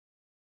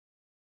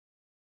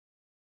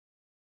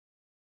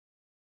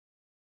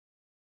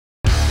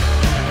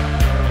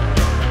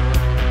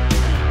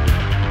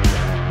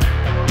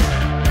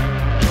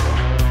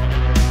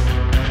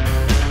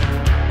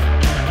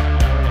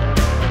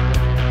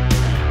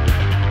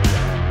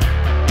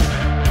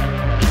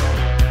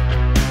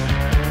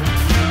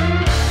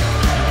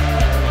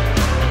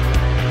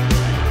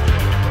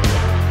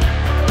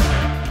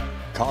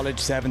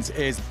College Sevens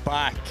is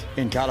back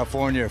in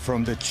California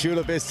from the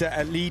Chula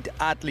Vista Elite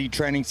Athlete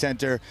Training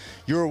Center.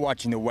 You're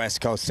watching the West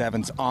Coast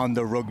Sevens on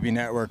the Rugby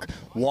Network.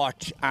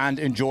 Watch and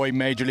enjoy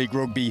Major League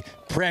Rugby,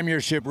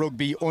 Premiership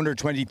Rugby, under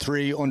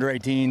 23, under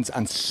 18s,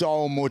 and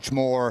so much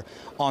more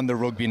on the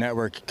Rugby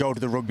Network. Go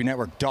to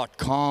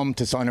therugbynetwork.com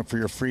to sign up for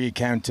your free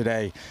account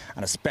today.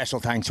 And a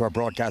special thanks to our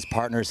broadcast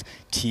partners,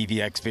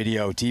 TVX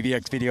Video.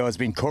 TVX Video has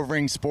been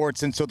covering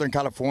sports in Southern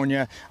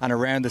California and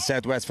around the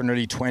Southwest for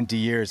nearly 20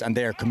 years, and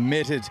they are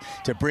committed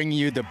to bringing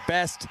you the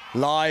best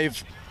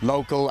live,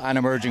 local and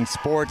emerging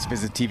sports.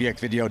 Visit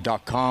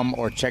tvxvideo.com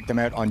or check them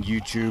out on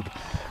YouTube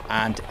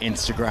and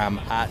Instagram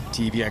at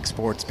TVX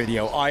Sports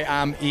Video. I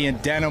am Ian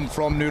Denham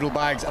from Noodle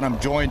Bags, and I'm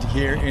joined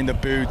here in the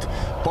booth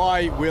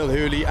by Will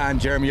Hooley and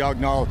Jeremy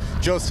Ognall,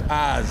 just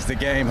as the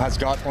game has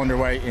got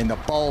underway in the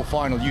bowl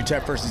final,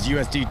 UTEP versus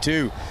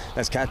USD2.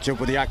 Let's catch up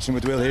with the action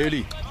with Will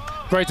Hooley.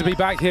 Great to be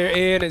back here,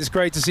 Ian. It's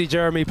great to see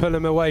Jeremy pull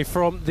him away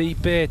from the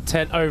beer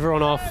tent over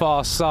on our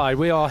far side.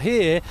 We are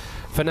here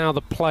for now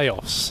the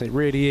playoffs. It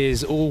really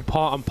is all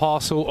part and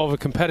parcel of a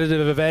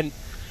competitive event.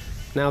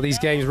 Now these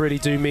games really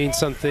do mean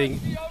something.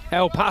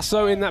 El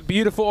Paso in that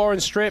beautiful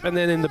orange strip, and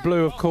then in the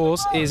blue, of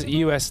course, is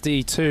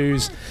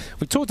USD2s.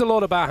 We talked a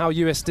lot about how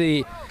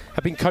USD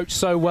have been coached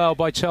so well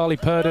by Charlie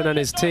Purdon and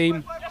his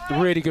team.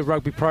 Really good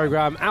rugby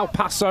program. El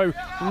Paso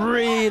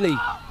really,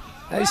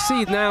 they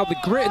see now the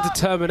grit and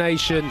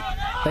determination.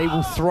 They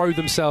will throw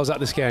themselves at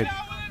this game.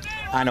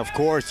 And of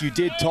course, you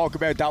did talk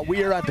about that.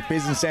 We are at the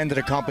business end of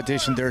the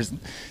competition. There's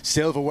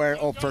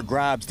silverware up for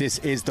grabs. This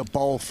is the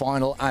bowl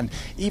final. And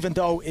even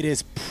though it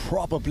is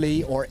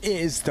probably, or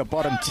is, the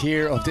bottom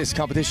tier of this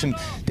competition,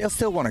 they'll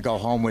still want to go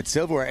home with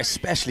silverware,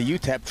 especially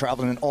UTEP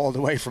traveling all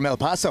the way from El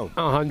Paso.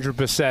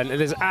 100%. It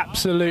has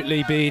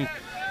absolutely been,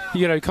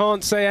 you know,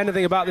 can't say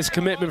anything about this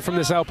commitment from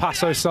this El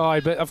Paso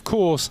side, but of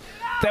course,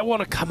 they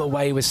want to come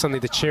away with something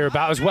to cheer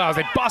about as well, as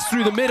they bust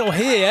through the middle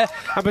here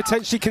and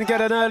potentially can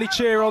get an early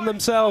cheer on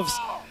themselves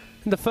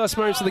in the first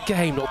moments of the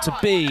game. Not to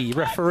be.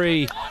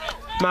 Referee,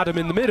 Madam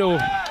in the middle,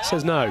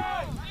 says no.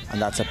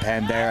 And that's a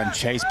pen there, and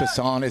Chase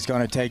Basson is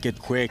going to take it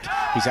quick.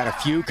 He's had a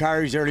few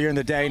carries earlier in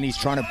the day, and he's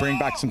trying to bring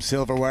back some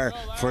silverware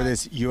for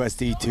this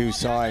USD2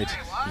 side.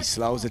 He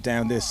slows it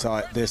down this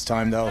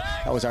time, though.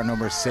 That was our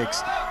number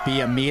 6,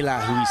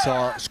 Biamila, who we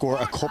saw score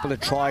a couple of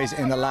tries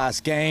in the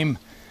last game.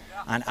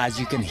 And as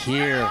you can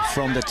hear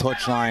from the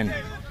touchline,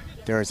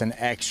 there is an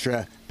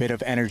extra bit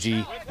of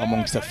energy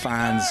amongst the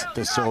fans,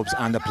 the subs,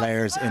 and the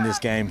players in this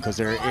game, because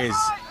there is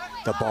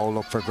the ball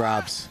up for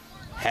grabs.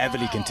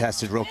 Heavily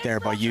contested ruck there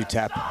by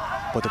UTEP,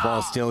 but the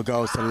ball still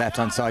goes to the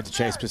left-hand side to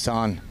Chase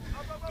Basson.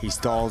 He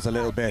stalls a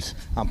little bit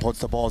and puts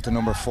the ball to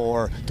number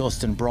 4,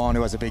 Dustin Braun,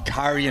 who has a big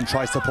carry and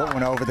tries to put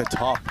one over the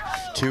top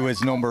to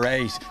his number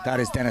 8. That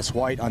is Dennis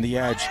White on the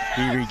edge.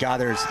 He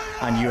regathers,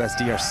 and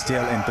USD are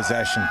still in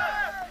possession.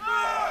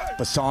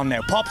 Basson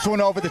now pops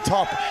one over the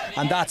top,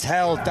 and that's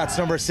held. That's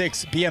number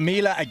 6,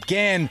 Biamila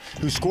again,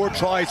 who scored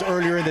tries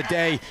earlier in the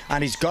day,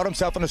 and he's got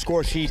himself on the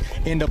score sheet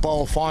in the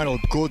bowl final.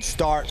 Good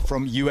start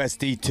from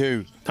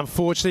USD2.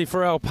 Unfortunately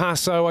for El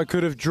Paso, I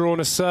could have drawn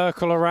a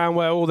circle around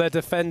where all their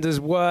defenders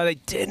were. They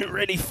didn't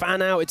really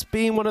fan out. It's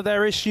been one of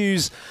their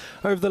issues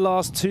over the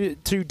last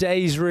two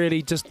days,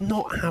 really, just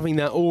not having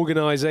that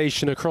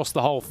organisation across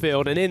the whole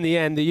field. And in the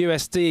end, the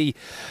USD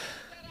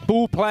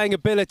ball playing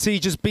ability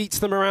just beats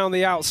them around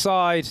the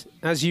outside.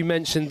 As you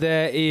mentioned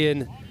there,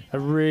 Ian, a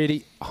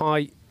really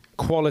high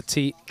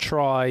quality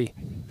try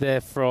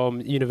there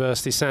from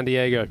University of San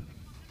Diego.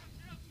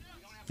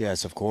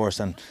 Yes, of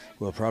course, and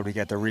we'll probably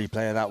get the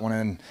replay of that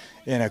one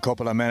in a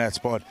couple of minutes,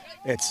 but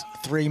it's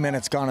 3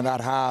 minutes gone in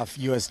that half.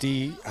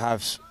 USD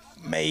have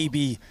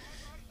maybe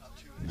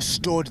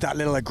stood that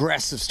little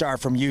aggressive start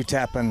from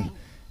UTEP, and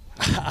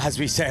as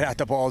we say that,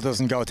 the ball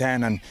doesn't go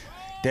 10, and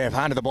they've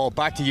handed the ball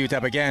back to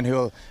UTEP again,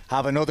 who'll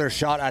have another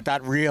shot at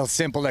that real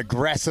simple,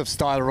 aggressive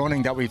style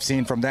running that we've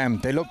seen from them.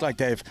 They look like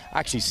they've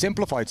actually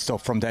simplified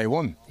stuff from day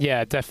one.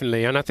 Yeah,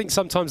 definitely. And I think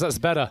sometimes that's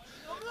better.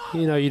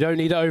 You know, you don't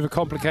need to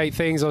overcomplicate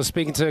things. I was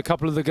speaking to a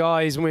couple of the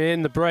guys when we were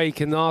in the break,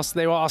 and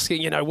they were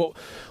asking, you know,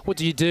 what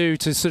do you do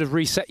to sort of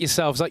reset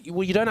yourselves? Like,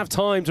 well, you don't have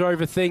time to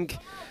overthink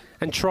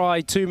and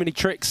try too many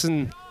tricks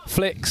and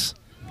flicks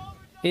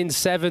in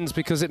sevens,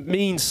 because it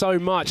means so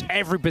much.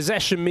 Every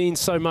possession means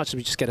so much.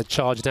 We just get a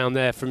charge down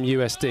there from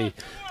USD.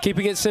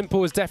 Keeping it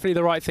simple is definitely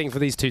the right thing for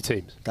these two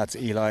teams. That's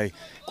Eli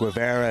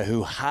Guevara,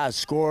 who has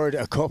scored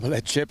a couple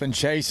of chip and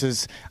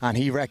chases, and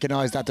he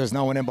recognised that there's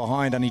no one in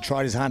behind, and he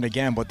tried his hand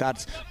again, but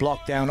that's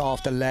blocked down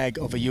off the leg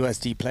of a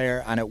USD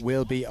player, and it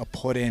will be a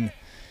put-in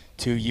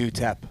to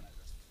UTEP.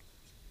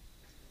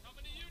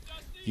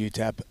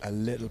 UTEP a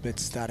little bit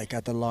static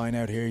at the line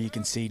out here. You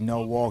can see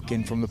no walk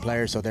in from the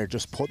player, so they're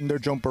just putting their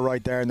jumper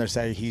right there, and they're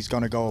saying he's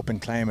going to go up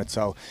and claim it.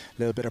 So a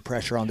little bit of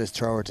pressure on this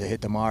thrower to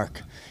hit the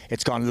mark.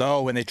 It's gone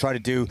low when they try to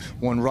do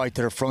one right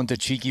to the front. A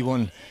cheeky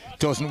one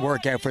doesn't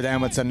work out for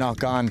them. It's a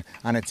knock on,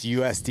 and it's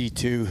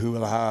USD2 who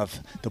will have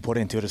to put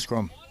into the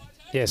scrum.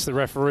 Yes, the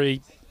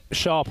referee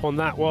sharp on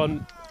that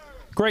one.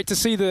 Great to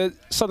see the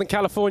Southern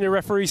California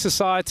Referee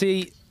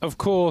Society, of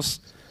course,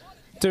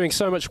 doing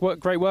so much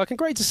work, great work, and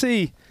great to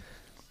see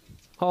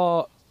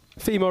our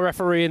female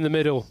referee in the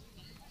middle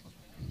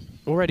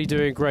already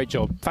doing a great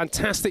job.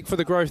 Fantastic for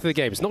the growth of the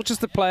game. It's not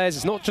just the players,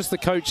 it's not just the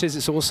coaches,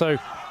 it's also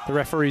the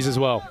referees as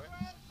well.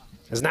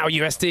 As now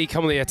USD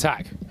come on the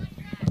attack.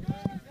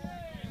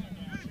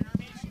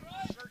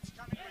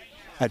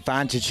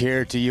 Advantage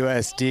here to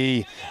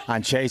USD,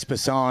 and Chase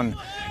Basson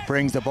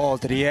brings the ball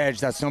to the edge.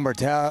 That's number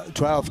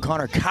 12,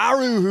 Connor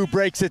Carew, who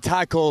breaks a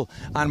tackle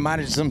and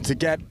manages them to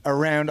get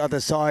around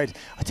other side.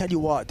 I tell you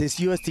what, this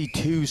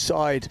USD2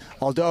 side,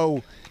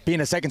 although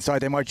being a second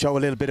side, they might show a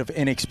little bit of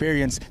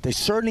inexperience, they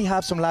certainly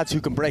have some lads who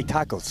can break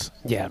tackles.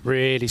 Yeah,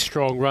 really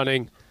strong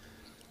running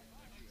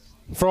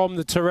from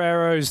the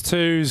Toreros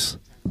twos.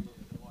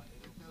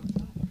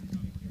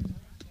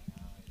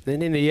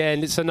 Then in the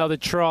end, it's another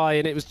try,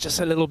 and it was just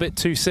a little bit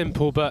too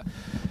simple. But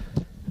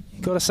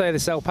you've got to say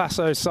this El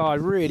Paso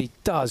side really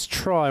does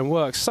try and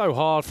work so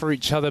hard for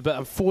each other. But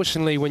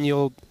unfortunately, when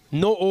you're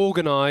not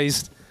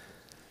organised,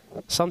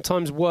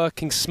 sometimes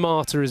working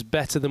smarter is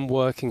better than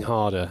working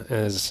harder.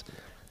 As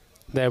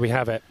there we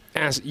have it.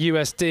 As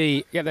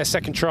USD get their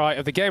second try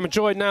of the game. And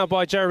joined now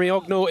by Jeremy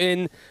Ognall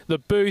in the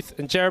booth.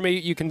 And Jeremy,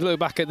 you can look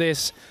back at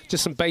this.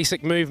 Just some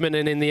basic movement,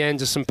 and in the end,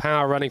 just some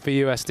power running for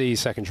USD's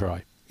second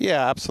try.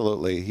 Yeah,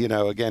 absolutely. You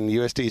know, again,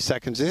 USD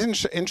seconds.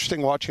 It's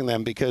interesting watching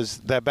them because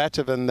they're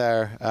better than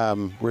their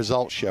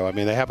results show. I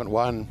mean, they haven't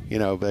won. You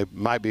know, they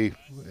might be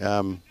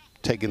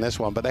taking this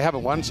one, but they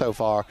haven't won so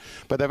far.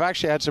 But they've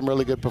actually had some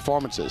really good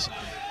performances.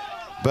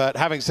 But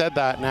having said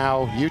that,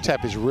 now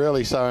UTEP is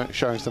really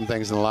showing some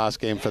things in the last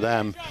game for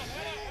them.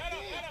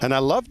 And I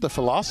love the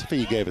philosophy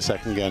you gave a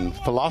second again.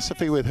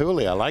 Philosophy with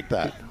Huli. I like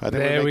that. I think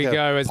there we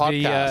go.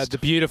 As the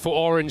beautiful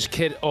orange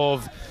kit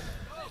of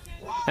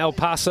El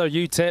Paso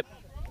UTEP.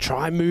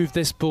 Try and move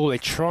this ball. They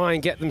try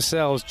and get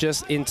themselves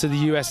just into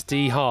the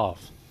USD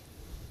half.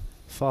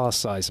 Far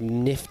side,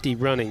 some nifty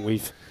running.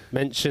 We've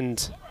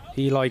mentioned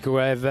Eli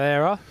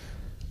Guevara,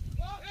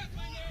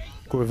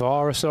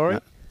 sorry.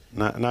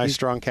 Nice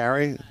strong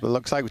carry. It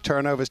looks like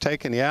turnover's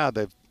taken. Yeah,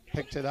 they've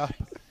picked it up.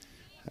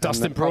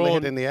 Dustin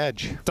Braun in the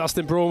edge.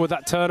 Dustin Braun with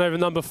that turnover,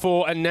 number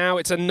 4, and now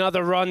it's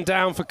another run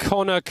down for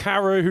Connor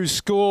Carew, who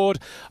scored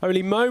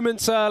only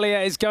moments earlier.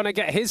 Is going to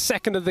get his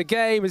second of the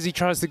game as he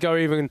tries to go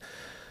even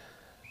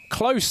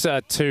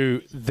closer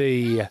to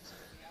the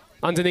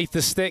underneath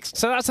the sticks.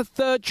 So that's a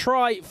third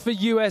try for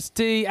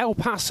USD. El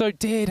Paso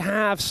did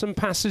have some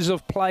passes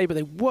of play, but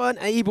they weren't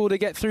able to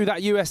get through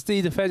that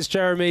USD defense,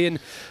 Jeremy, and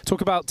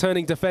talk about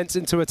turning defense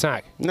into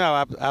attack.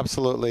 No,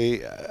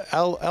 absolutely.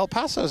 El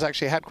Paso's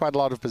actually had quite a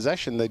lot of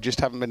possession. They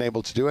just haven't been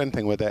able to do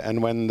anything with it.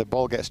 And when the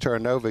ball gets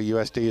turned over,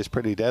 USD is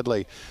pretty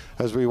deadly.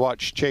 As we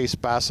watch Chase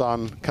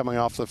Basson coming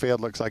off the field,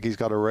 looks like he's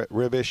got a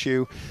rib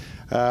issue.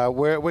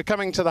 We're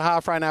coming to the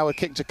half right now with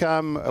kick to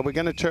come. Are we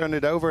going to turn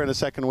it over in a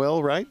second,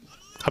 Will, right?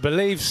 I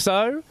believe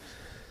so.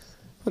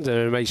 I don't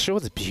know, make sure.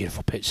 There's a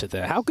beautiful picture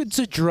there. How good's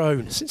a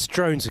drone? Since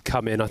drones have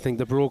come in, I think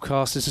the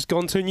broadcasters has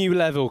gone to a new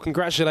level.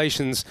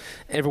 Congratulations,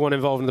 everyone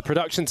involved in the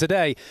production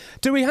today.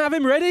 Do we have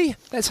him ready?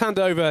 Let's hand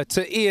over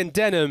to Ian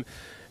Denham,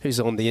 who's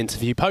on the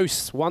interview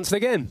post once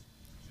again.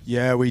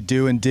 Yeah, we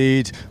do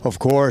indeed. Of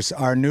course,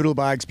 our Noodle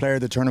Bags player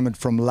of the tournament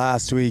from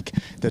last week,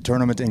 the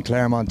tournament in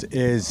Claremont,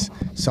 is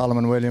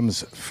Solomon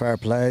Williams. Fair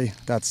play.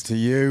 That's to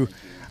you.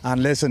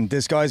 And listen,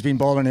 this guy's been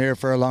balling here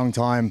for a long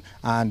time.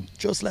 And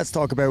just let's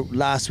talk about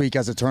last week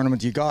as a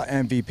tournament. You got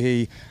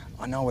MVP.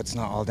 I know it's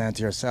not all down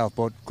to yourself,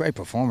 but great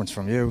performance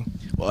from you.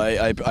 Well,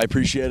 I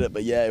appreciate it,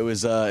 but yeah, it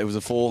was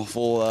a full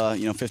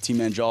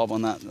 15-man job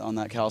on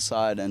that Cal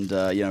side, and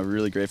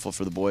really grateful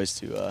for the boys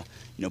to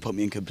put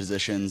me in good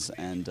positions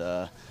and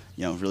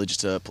really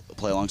just to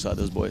play alongside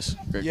those boys.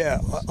 Great. Yeah,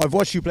 I've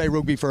watched you play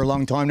rugby for a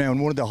long time now,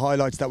 and one of the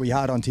highlights that we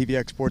had on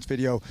TVX Sports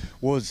Video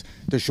was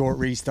the short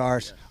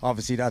restart.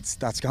 Obviously,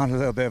 that's gone a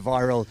little bit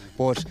viral,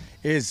 but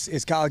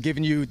is Cal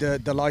giving you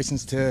the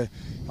license to,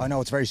 I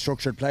know it's very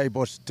structured play,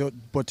 but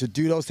to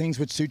do those things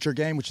which suit your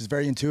game, which is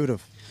very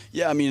intuitive?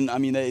 Yeah, I mean,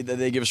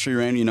 they give us free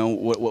rein.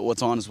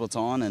 What's on is what's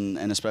on,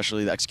 and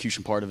especially the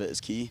execution part of it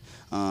is key.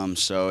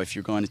 So if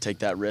you're going to take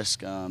that risk,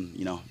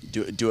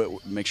 do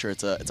it. Make sure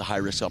it's a high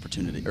risk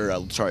opportunity, or a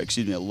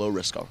low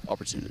risk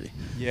opportunity.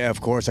 Yeah, of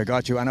course, I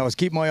got you. And I was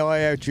keeping my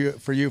eye out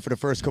for you for the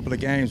first couple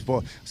of games,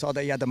 but saw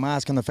that you had the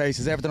mask on the face.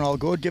 Is everything all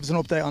good? Give us an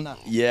update on that.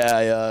 Yeah,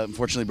 I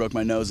unfortunately broke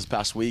my nose this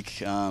past week,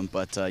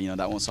 but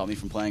that won't stop me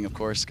from playing. Of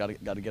course, got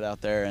to get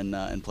out there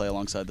and play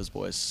alongside those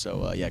boys.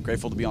 So yeah,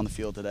 grateful to be on the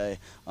field today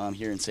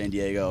here in San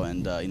Diego,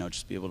 and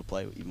just be able to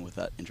play even with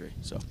that injury.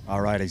 So.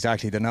 All right,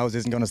 exactly. The nose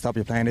isn't going to stop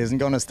you playing. It isn't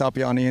going to stop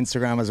you on the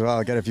Instagram as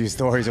well. Get a few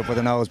stories up with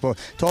the nose. But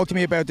talk to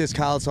me about this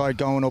Cal side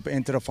going up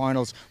into the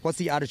finals. What's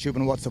the attitude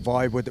and what's the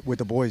vibe with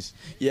the boys?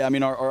 Yeah, I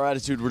mean, our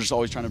attitude, we're just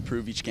always trying to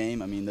improve each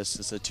game. I mean, this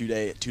is a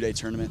two-day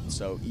tournament,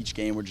 so each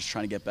game we're just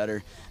trying to get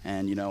better.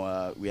 And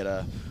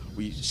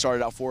we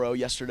started out 4-0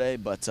 yesterday,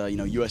 but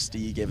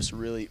USD gave us a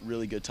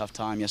really good tough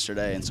time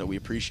yesterday, and so we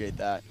appreciate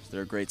that.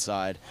 They're a great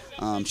side.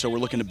 So we're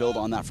looking to build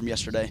on that from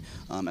yesterday. yesterday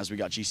as we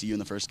got GCU in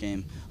the first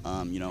game,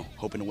 you know,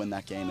 hoping to win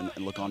that game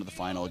and look on to the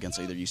final against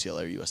either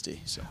UCLA or USD.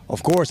 So.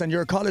 Of course, and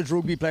you're a college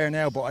rugby player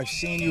now, but I've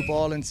seen you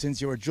balling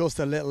since you were just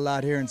a little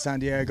lad here in San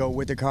Diego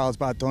with the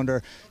Carlsbad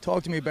Thunder.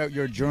 Talk to me about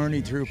your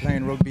journey through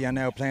playing rugby and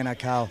now playing at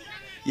Cal.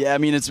 Yeah, I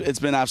mean, it's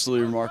been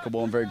absolutely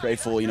remarkable. I'm very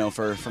grateful, you know,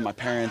 for my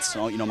parents,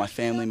 you know, my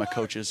family, my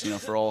coaches, you know,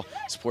 for all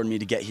supporting me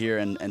to get here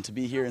and to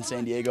be here in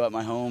San Diego at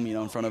my home, you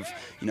know, in front of,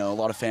 you know, a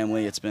lot of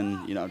family. It's been,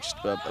 you know, just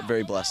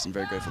very blessed and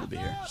very grateful to be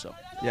here. So.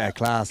 Yeah,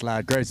 class,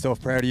 lad. Great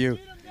stuff. Proud of you.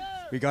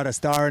 We got a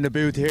star in the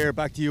booth here.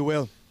 Back to you,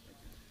 Will.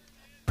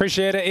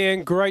 Appreciate it,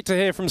 Ian. Great to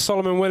hear from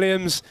Solomon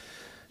Williams.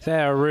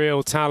 They're a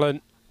real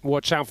talent.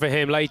 Watch out for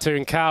him later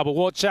in Cal, but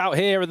watch out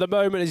here at the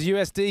moment as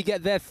USD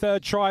get their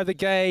third try of the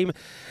game.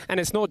 And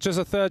it's not just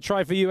a third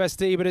try for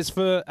USD, but it's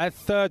for a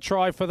third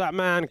try for that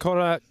man,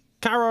 Connor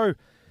Caro,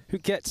 who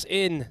gets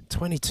in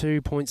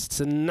 22 points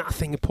to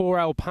nothing. Poor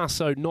El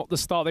Paso, not the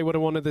start they would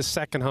have wanted this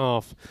second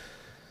half.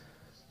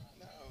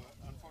 No,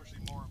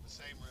 unfortunately more of the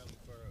same really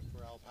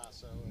for El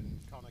Paso, and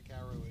Connor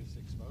Caro is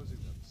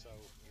exposing them. So,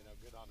 you know,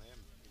 good on him.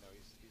 You know,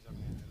 he's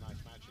having a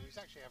nice match, and he's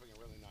actually having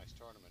a really nice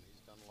tournament.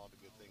 He's done a lot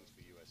of good things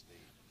for USD.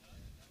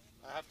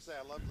 I have to say,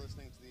 I love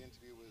listening to the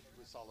interview with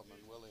Solomon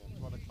Williams.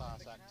 What a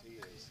class act he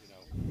is, you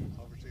know.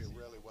 Obviously a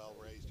really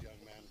well-raised young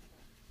man.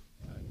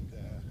 And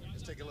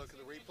let's take a look at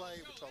the replay.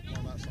 We'll talk more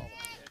about Solomon.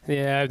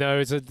 Yeah, no,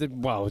 it's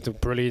a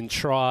brilliant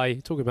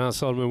try. Talking about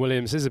Solomon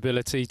Williams, his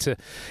ability to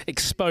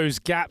expose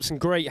gaps and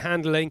great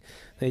handling.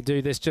 They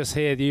do this just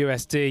here, the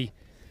USD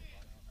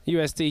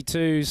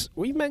 2s.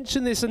 We've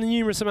mentioned this a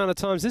numerous amount of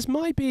times. This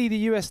might be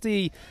the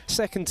USD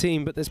second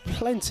team, but there's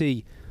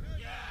plenty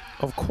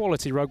of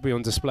quality rugby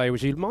on display,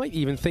 which you might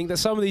even think that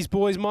some of these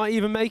boys might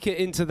even make it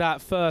into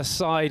that first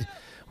side.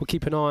 We'll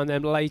keep an eye on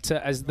them later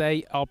as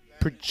they are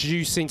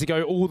producing to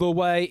go all the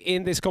way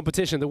in this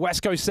competition. The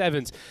West Coast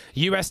Sevens.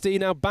 USD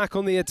now back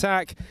on the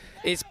attack.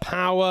 It's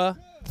power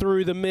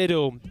through the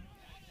middle.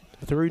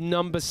 Through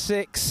number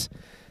 6,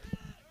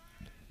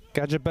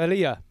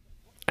 Gajabelia.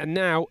 And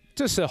now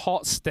just a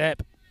hot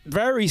step.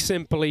 Very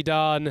simply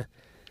done.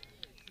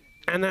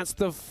 And that's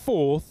the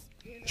 4th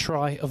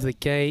try of the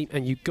game,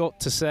 and you got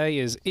to say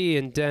as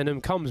Ian Denham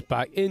comes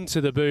back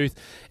into the booth,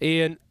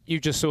 Ian, you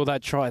just saw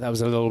that try. That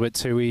was a little bit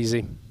too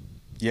easy.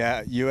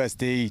 Yeah,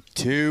 USD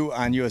 2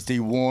 and USD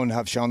 1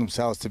 have shown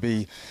themselves to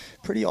be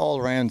pretty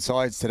all-round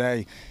sides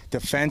today.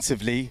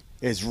 Defensively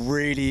is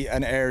really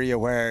an area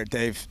where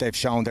they've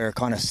shown their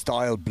kind of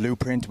style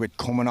blueprint with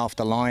coming off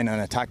the line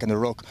and attacking the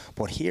ruck.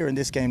 But here in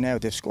this game now,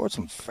 they've scored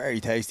some very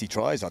tasty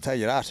tries, I'll tell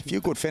you that. A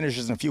few good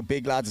finishes and a few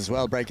big lads as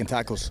well breaking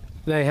tackles.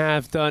 They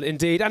have done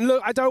indeed. And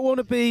look, I don't want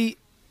to be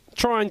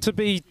trying to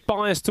be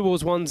biased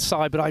towards one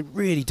side, but I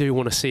really do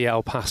want to see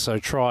El Paso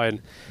try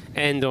and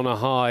end on a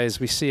high,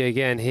 as we see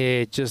again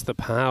here, just the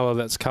power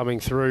that's coming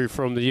through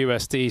from the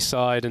USD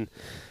side. And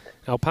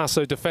El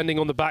Paso defending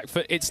on the back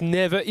foot. It's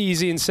never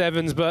easy in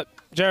sevens, but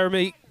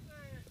Jeremy,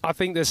 I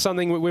think there's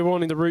something we're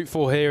wanting to root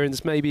for here, and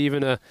it's maybe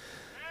even an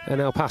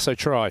El Paso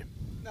try.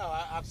 No,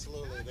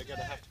 absolutely. They're going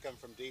to have to come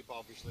from deep,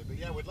 obviously. But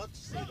yeah, we'd love to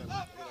see them, you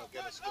know,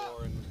 get a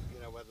score, and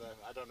you know, whether,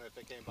 I don't know if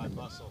they came by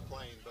bus or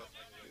plane, but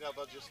you know,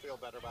 they'll just feel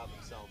better about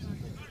themselves if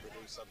they can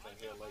produce something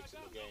here late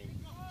in the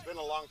game. It's been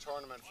a long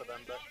tournament for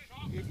them, but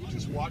if you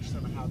just watch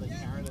them and how they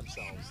carry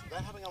themselves,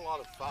 they're having a lot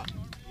of fun.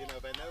 You know,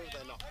 they know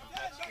they're not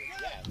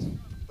competitive yet,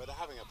 but they're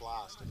having a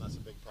blast, and that's a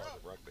big part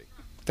of rugby.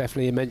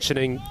 Definitely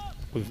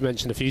we've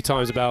mentioned a few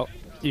times about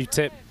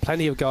UTEP,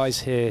 plenty of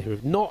guys here who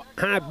have not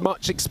had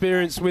much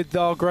experience with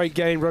our great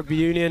game, rugby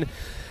union,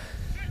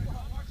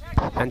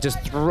 and just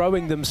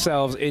throwing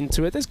themselves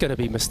into it. There's going to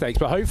be mistakes,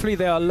 but hopefully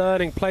they are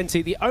learning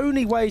plenty. The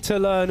only way to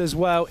learn as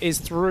well is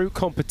through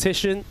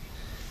competition.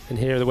 And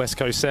here are the West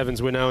Coast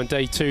Sevens. We're now in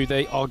day 2.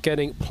 They are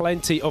getting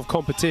plenty of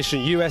competition.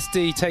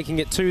 USD taking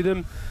it to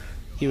them.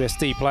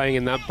 USD playing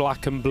in that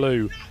black and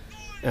blue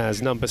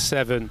as number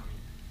 7.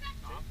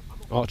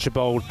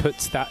 Archibald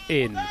puts that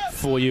in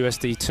for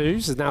USD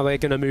 2s, and now they're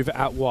going to move it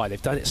out wide.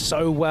 They've done it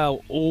so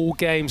well all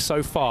game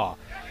so far.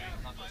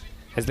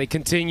 As they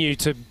continue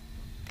to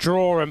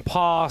draw and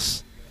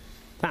pass.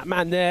 That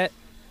man there,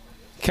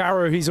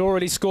 Caro, he's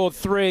already scored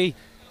 3.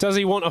 Does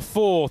he want a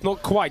 4th?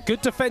 Not quite.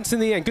 Good defense in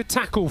the end. Good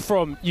tackle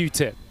from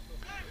UTEP.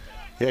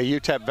 Yeah,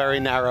 UTEP very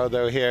narrow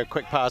though here.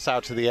 Quick pass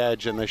out to the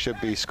edge and they should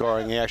be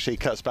scoring. He actually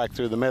cuts back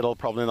through the middle.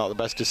 Probably not the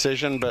best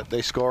decision, but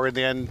they score in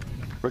the end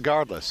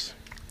regardless.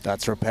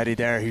 That's Rapetti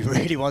there. He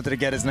really wanted to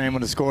get his name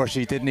on the score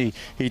sheet, didn't he?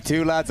 He had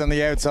 2 lads on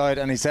the outside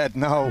and he said,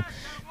 no,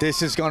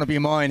 this is going to be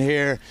mine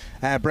here.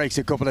 Breaks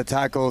a couple of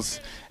tackles.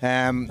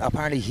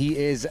 Apparently he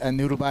is a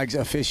noodle bags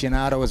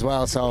aficionado as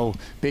well, so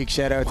big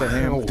shout out to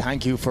him.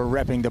 Thank you for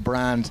repping the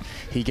brand.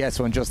 He gets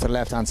one just to the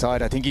left hand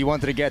side. I think he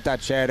wanted to get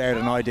that shout out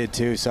and I did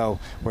too, so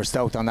we're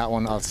stoked on that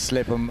one. I'll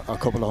slip him a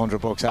couple of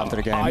 $100 after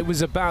the game. I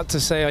was about to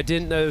say I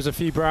didn't know there was a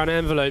few brown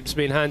envelopes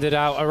being handed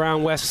out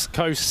around West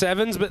Coast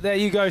Sevens, but there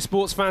you go,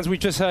 sports fans. We've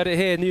just heard it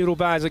here. Noodle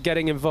bags are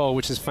getting involved,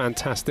 which is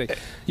fantastic.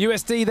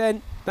 USD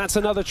then, that's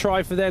another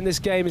try for them. This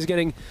game is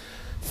getting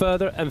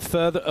further and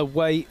further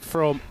away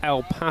from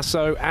El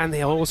Paso, and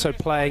they are also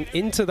playing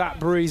into that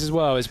breeze as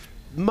well. It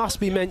must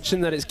be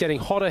mentioned that it's getting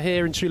hotter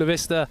here in Chula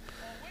Vista,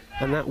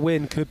 and that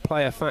wind could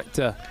play a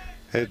factor.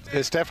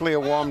 It's definitely a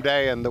warm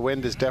day, and the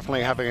wind is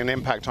definitely having an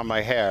impact on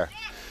my hair,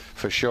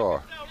 for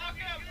sure.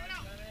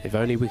 If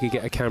only we could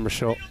get a camera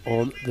shot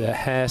on the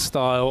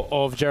hairstyle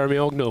of Jeremy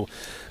Ognall.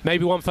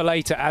 Maybe one for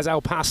later, as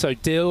El Paso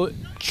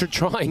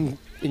try and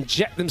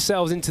inject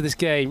themselves into this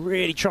game,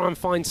 really try and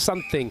find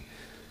something.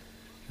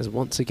 As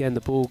once again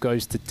the ball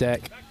goes to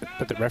deck,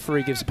 but the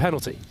referee gives a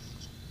penalty.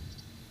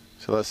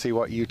 So let's see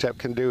what UTEP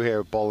can do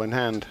here, ball in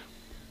hand.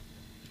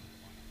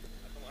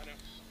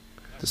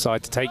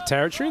 Decide to take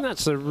territory.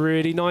 That's a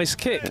really nice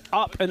kick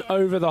up and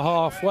over the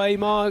halfway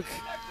mark,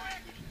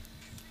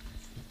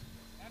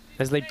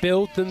 as they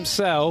build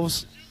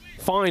themselves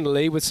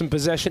finally with some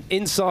possession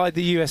inside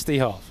the USD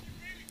half.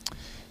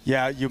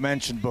 Yeah, you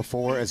mentioned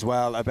before as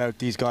well about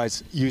these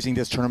guys using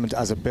this tournament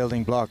as a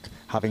building block,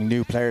 having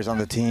new players on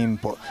the team,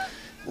 but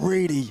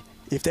really,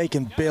 if they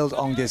can build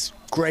on this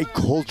great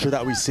culture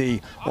that we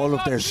see, all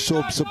of their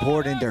subs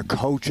supporting, their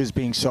coaches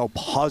being so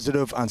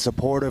positive and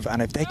supportive,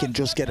 and if they can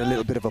just get a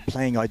little bit of a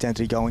playing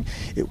identity going,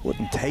 it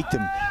wouldn't take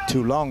them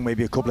too long,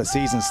 maybe a couple of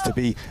seasons, to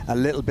be a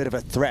little bit of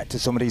a threat to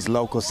some of these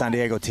local San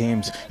Diego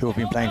teams who have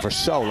been playing for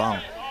so long.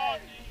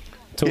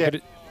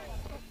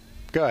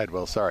 Go ahead,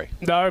 Will, sorry.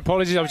 No,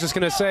 apologies, I was just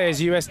going to say,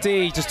 as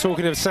USD, just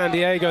talking of San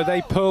Diego,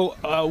 they pull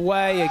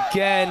away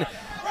again.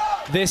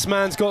 This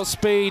man's got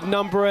speed,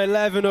 number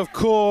 11, of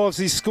course.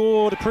 He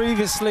scored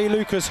previously,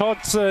 Lucas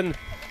Hodgson,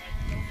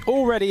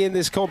 already in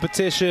this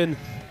competition.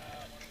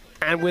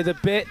 And with a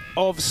bit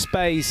of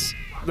space,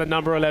 the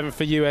number 11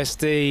 for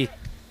USD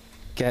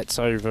gets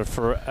over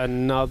for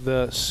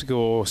another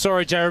score.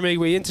 Sorry, Jeremy,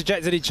 we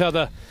interjected each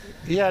other.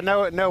 Yeah,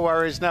 no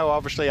worries. No,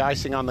 obviously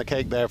icing on the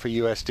cake there for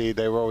USD.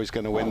 They were always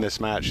going to win this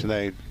match, and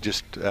they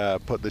just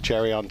put the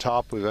cherry on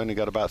top. We've only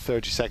got about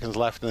 30 seconds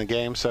left in the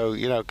game, so,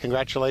 you know,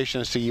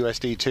 congratulations to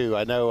USD too.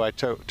 I know I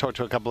talked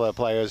to a couple of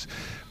players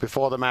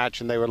before the match,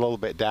 and they were a little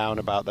bit down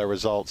about their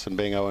results and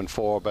being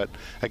 0-4, but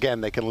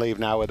again, they can leave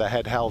now with their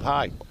head held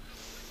high.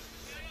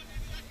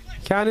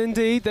 Can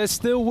indeed. There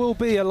still will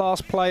be a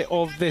last play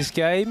of this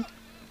game.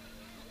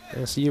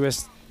 As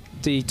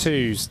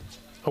USD2s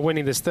are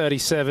winning this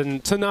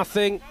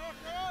 37-0.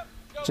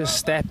 Just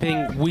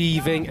stepping,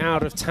 weaving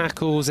out of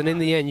tackles, and in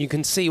the end you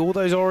can see all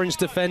those orange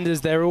defenders,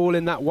 they're all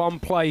in that one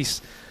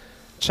place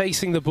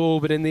chasing the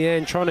ball, but in the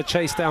end trying to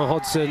chase down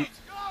Hodgson.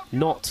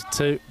 Not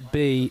to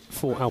be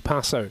for El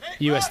Paso.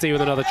 USD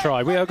with another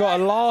try. We have got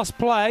a last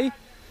play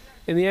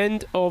in the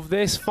end of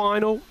this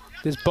final,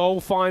 this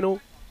bowl final.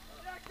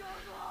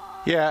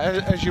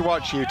 Yeah, as you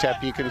watch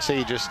UTEP, you can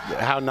see just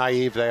how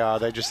naive they are.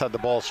 They just had the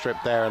ball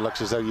stripped there. It looks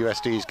as though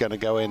USD is going to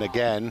go in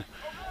again.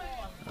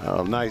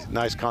 Oh,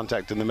 nice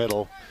contact in the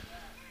middle.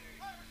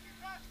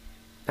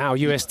 Now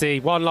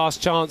USD, one last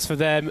chance for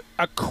them.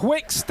 A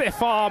quick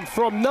stiff arm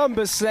from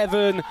number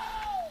 7.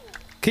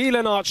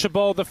 Keelan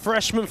Archibald, the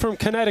freshman from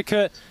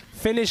Connecticut,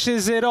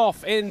 finishes it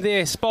off in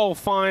this bowl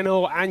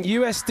final. And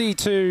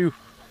USD2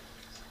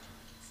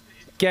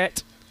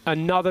 get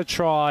another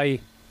try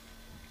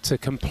to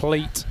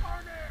complete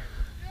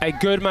a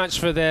good match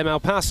for them. El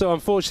Paso,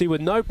 unfortunately,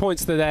 with no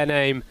points to their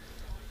name.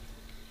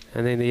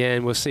 And in the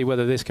end, we'll see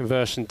whether this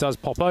conversion does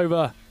pop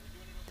over.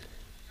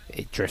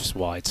 It drifts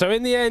wide. So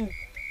in the end,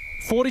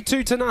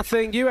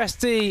 42-0.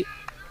 USD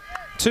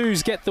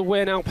 2s get the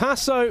win. El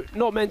Paso,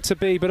 not meant to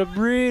be, but a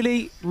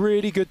really,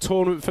 really good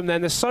tournament from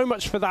them. There's so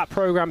much for that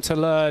program to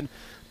learn.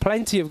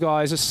 Plenty of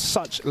guys with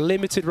such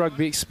limited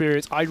rugby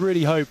experience. I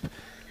really hope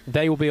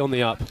they will be on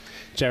the up,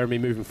 Jeremy,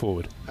 moving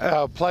forward.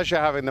 Pleasure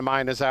having the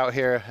Miners out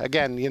here.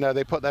 Again, you know,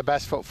 they put their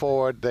best foot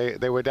forward.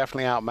 They were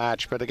definitely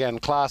outmatched. But again,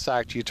 class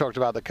act. You talked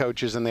about the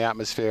coaches and the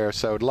atmosphere.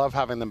 So I'd love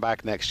having them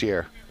back next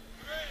year.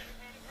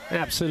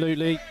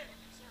 Absolutely.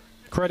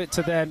 Credit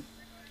to them.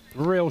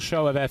 Real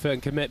show of effort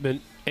and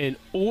commitment in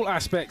all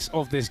aspects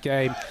of this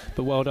game.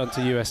 But well done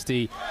to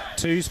USD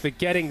 2s for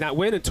getting that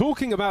win. And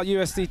talking about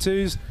USD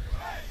 2s,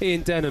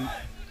 Ian Denham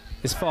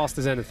is fast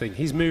as anything.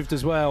 He's moved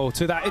as well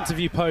to that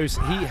interview post.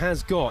 He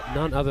has got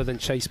none other than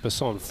Chase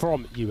Basson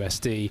from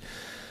USD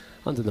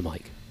under the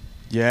mic.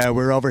 Yeah,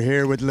 we're over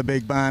here with the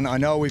big man. I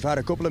know we've had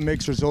a couple of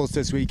mixed results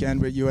this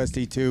weekend with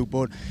USD2,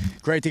 but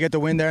great to get the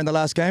win there in the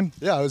last game.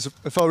 Yeah, it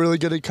felt really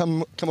good to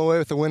come away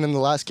with the win in the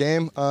last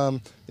game.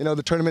 You know,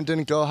 the tournament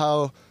didn't go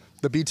how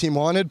the B team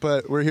wanted,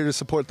 but we're here to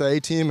support the A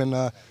team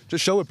and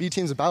just show what B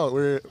team's about.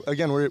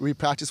 We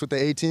practice with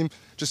the A team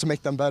just to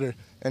make them better,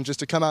 and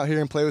just to come out here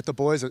and play with the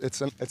boys.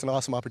 It's an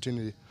awesome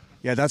opportunity.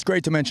 Yeah, that's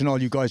great to mention all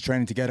you guys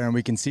training together, and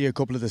we can see a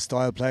couple of the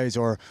style plays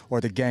or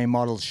the game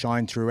models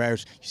shine throughout.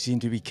 You seem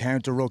to be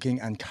counter-rucking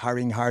and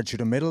carrying hard through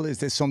the middle. Is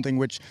this something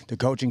which the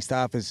coaching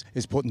staff is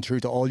putting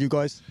through to all you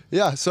guys?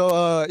 Yeah,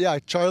 so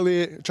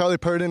Charlie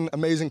Purdon,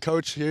 amazing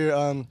coach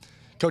here,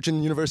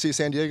 coaching University of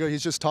San Diego.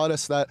 He's just taught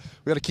us that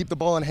we got to keep the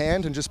ball in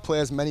hand and just play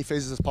as many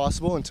phases as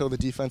possible until the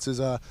defense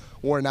is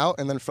worn out,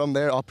 and then from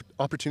there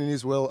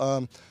opportunities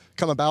will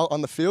come about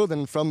on the field,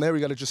 and from there we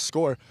got to just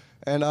score.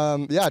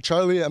 And yeah,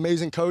 Charlie,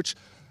 amazing coach.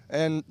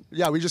 And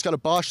yeah, we just got to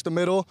bosh the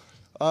middle.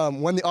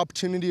 When the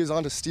opportunity is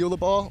on to steal the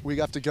ball, we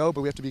have to go,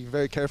 but we have to be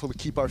very careful to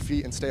keep our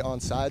feet and stay on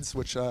sides,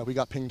 which we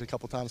got pinged a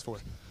couple times for.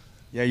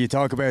 Yeah, you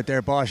talk about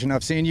their boshing.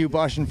 I've seen you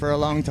boshing for a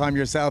long time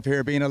yourself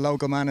here, being a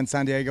local man in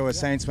San Diego, a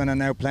Saintsman, and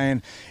now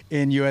playing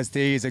in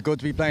USD. Is it good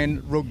to be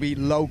playing rugby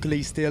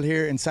locally still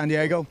here in San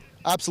Diego?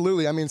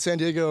 Absolutely. I mean, San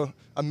Diego,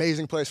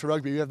 amazing place for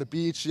rugby. We have the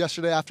beach.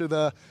 Yesterday after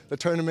the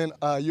tournament,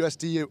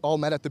 USD all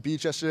met at the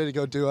beach yesterday to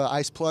go do an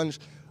ice plunge.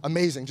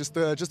 Amazing. Just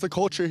the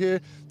culture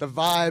here, the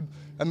vibe,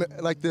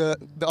 like the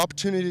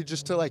opportunity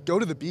just to like go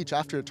to the beach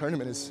after a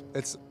tournament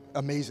it's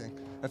amazing.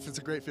 It's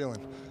a great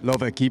feeling.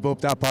 Love it. Keep up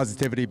that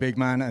positivity, big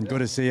man, and good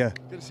to see you.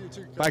 Good to see you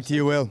too. Back to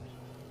you, Will.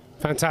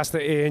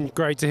 Fantastic, Ian.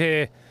 Great to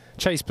hear.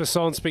 Chase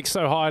Passon speaks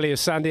so highly of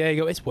San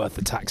Diego. It's worth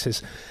the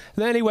taxes.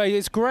 And anyway,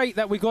 it's great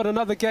that we got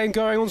another game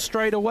going on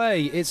straight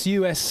away. It's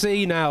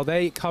USC now.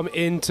 They come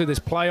into this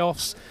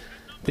playoffs.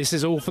 This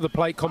is all for the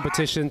plate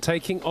competition,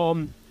 taking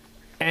on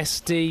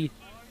SDSU.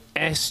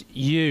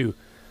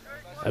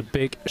 A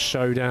big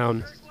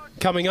showdown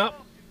coming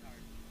up.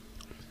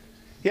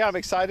 Yeah, I'm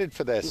excited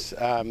for this.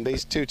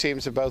 These two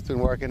teams have both been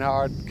working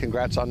hard.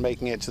 Congrats on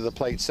making it to the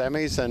plate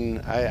semis, and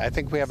I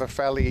think we have a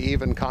fairly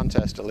even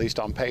contest, at least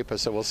on paper,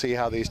 so we'll see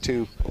how these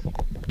two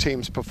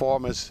teams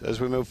perform as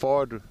we move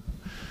forward.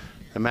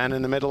 The man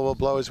in the middle will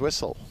blow his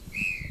whistle.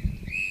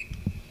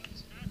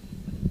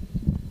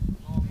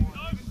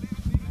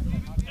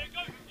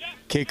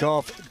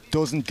 Kickoff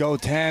doesn't go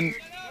 10,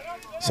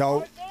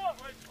 so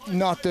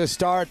not the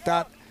start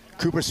that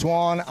Cooper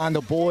Swan and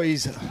the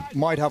boys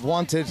might have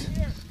wanted.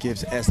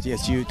 Gives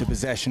SDSU the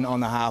possession on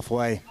the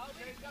halfway.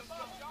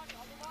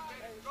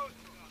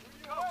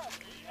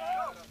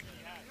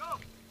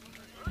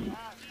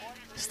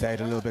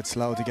 Stayed a little bit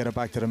slow to get it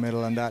back to the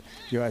middle, and that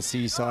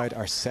USC side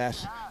are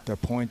set. They're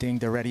pointing,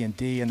 they're ready in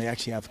D, and they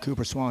actually have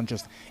Cooper Swan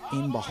just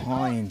in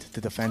behind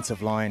the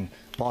defensive line,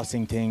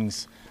 bossing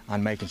things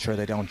and making sure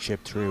they don't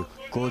chip through.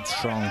 Good,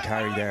 strong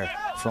carry there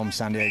from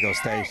San Diego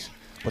State,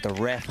 but the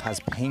ref has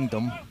pinged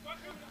them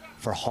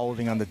for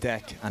holding on the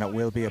deck, and it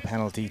will be a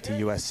penalty to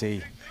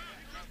USC.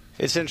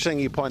 It's interesting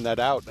you point that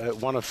out.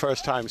 One of the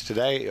first times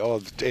today,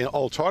 or in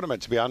all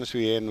tournament, to be honest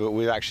with you, and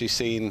we've actually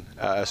seen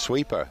a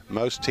sweeper.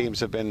 Most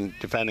teams have been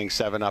defending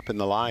 7 up in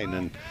the line,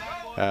 and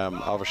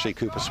obviously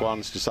Cooper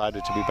Swan's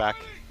decided to be back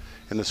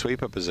in the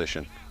sweeper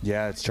position.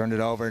 Yeah, it's turned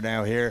it over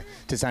now here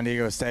to San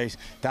Diego State.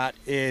 That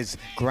is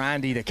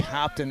Grandy, the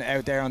captain,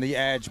 out there on the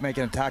edge,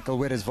 making a tackle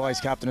with his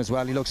vice captain as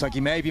well. He looks like he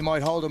maybe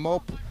might hold him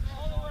up.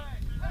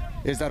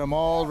 Is that a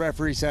maul?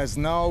 Referee says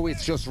no.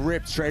 It's just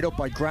ripped straight up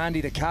by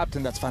Grandy, the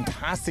captain. That's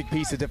fantastic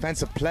piece of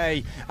defensive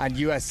play, and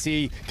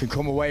USC can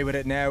come away with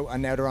it now,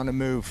 and now they're on the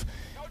move.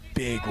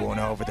 Big one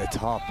over the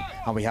top,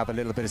 and we have a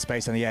little bit of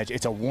space on the edge.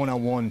 It's a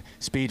one-on-one,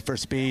 speed for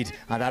speed,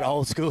 and that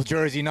old school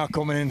jersey not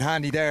coming in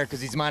handy there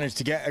because he's managed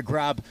to get a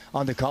grab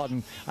on the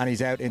cotton and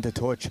he's out into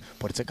touch.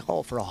 But it's a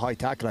call for a high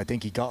tackle. I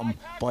think he got him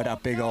by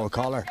that big old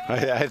collar.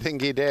 I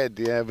think he did.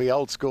 Yeah, the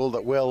old school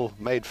that Will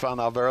made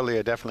fun of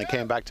earlier definitely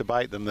came back to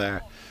bite them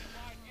there.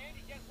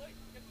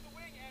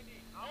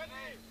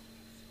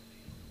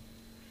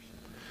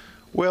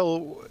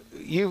 Will,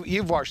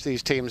 you've watched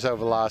these teams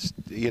over the last,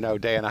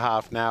 day and a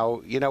half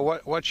now.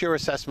 What's your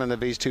assessment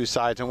of these two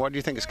sides, and what do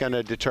you think is going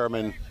to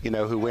determine,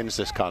 who wins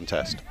this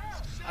contest?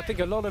 I think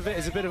a lot of it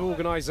is a bit of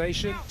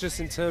organisation, just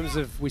in terms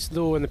of, we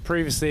saw in the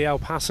previously El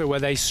Paso where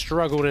they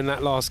struggled in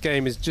that last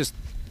game, is just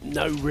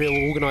no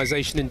real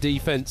organisation in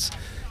defence.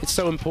 It's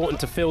so important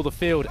to fill the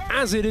field,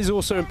 as it is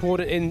also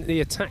important in the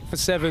attack for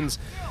sevens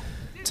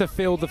to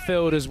fill the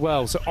field as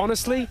well. So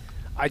honestly,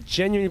 I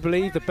genuinely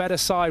believe the better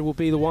side will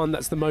be the one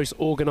that's the most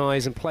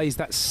organised and plays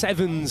that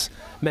sevens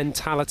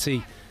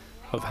mentality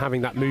of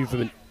having that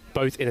movement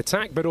both in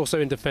attack but also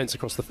in defence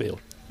across the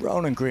field.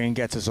 Ronan Green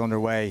gets us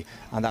underway,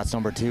 and that's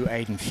number 2,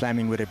 Aidan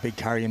Fleming, with a big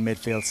carry in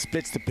midfield.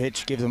 Splits the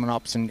pitch, gives them an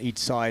option each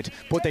side,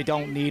 but they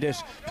don't need it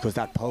because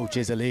that poach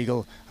is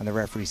illegal, and the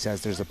referee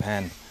says there's a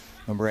pen.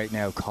 Number 8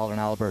 now, Colin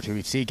Albert, who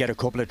we've seen get a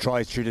couple of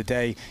tries through the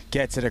day,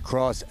 gets it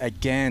across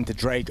again to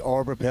Drake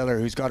Oberpiller,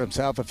 who's got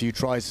himself a few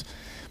tries.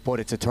 But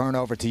it's a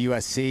turnover to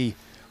USC,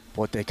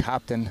 but the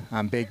captain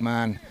and big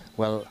man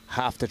will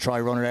have to try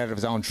run it out of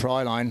his own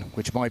try line,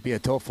 which might be a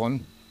tough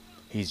one.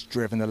 He's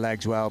driven the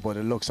legs well, but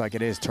it looks like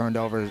it is turned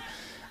over,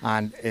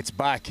 and it's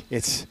back.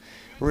 It's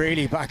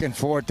really back and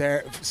forth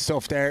there,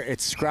 stuff there.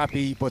 It's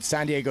scrappy, but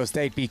San Diego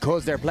State,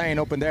 because they're playing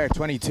up in there,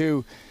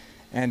 22,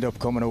 end up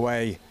coming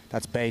away.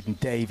 That's Baden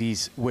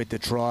Davies with the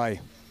try.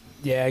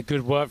 Yeah,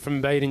 good work from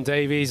Baden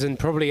Davies, and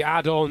probably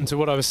add on to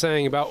what I was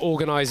saying about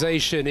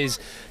organisation is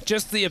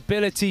just the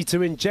ability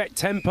to inject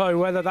tempo,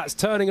 whether that's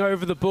turning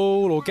over the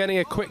ball or getting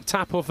a quick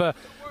tap off a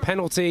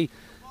penalty.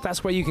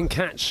 That's where you can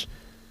catch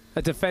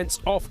a defence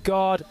off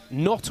guard,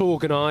 not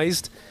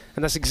organised,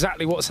 and that's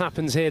exactly what's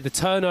happened here. The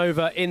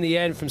turnover in the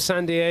end from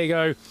San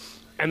Diego,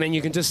 and then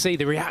you can just see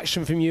the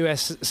reaction from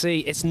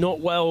USC. It's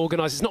not well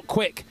organised, it's not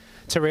quick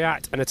to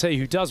react, and I tell you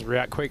who does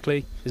react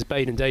quickly is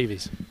Baden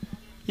Davies.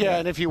 Yeah,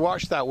 and if you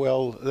watch that,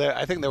 Will,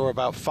 I think there were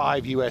about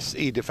 5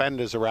 USC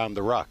defenders around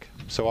the ruck.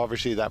 So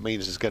obviously that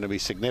means there's going to be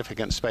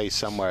significant space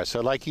somewhere. So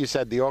like you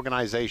said, the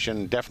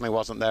organization definitely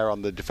wasn't there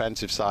on the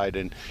defensive side,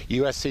 and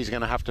USC is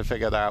going to have to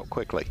figure that out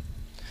quickly.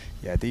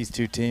 Yeah, these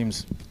two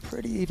teams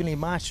pretty evenly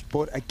matched,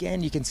 but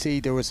again, you can see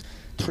there was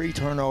 3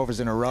 turnovers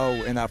in a row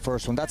in that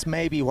first one. That's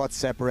maybe what's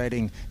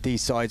separating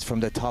these sides from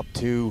the top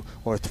 2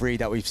 or 3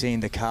 that we've seen,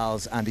 the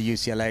Cals and the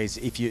UCLAs.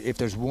 If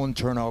there's one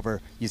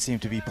turnover, you seem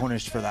to be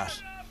punished for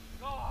that.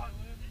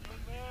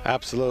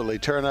 Absolutely.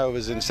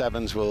 Turnovers in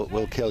sevens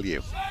will kill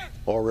you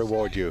or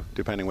reward you,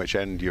 depending which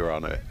end you're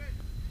on it.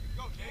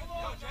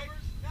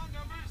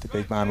 The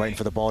big man waiting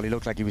for the ball. He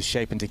looked like he was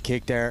shaping to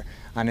kick there,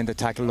 and in the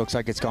tackle looks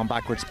like it's gone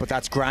backwards, but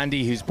that's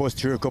Grandy, who's bust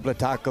through a couple of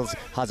tackles,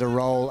 has a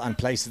roll and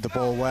places the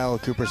ball well.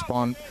 Cooper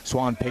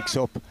Swan picks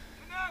up,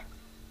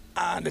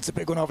 and it's a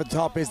big one over the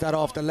top. Is that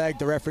off the leg?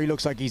 The referee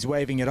looks like he's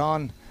waving it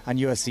on, and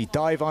USC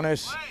dive on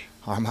it.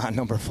 Our man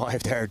number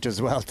 5 there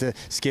does well to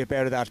skip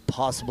out of that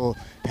possible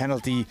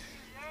penalty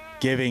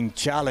giving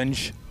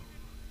challenge.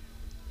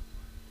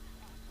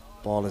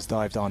 Ball is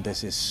dived on.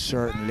 This is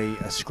certainly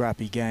a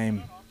scrappy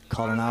game.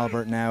 Colin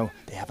Albert now,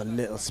 they have a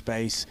little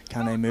space.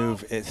 Can they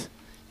move it?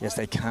 Yes,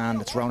 they can.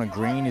 It's Ronan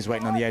Green who's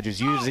waiting on the edges,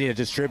 usually a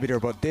distributor,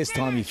 but this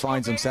time he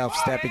finds himself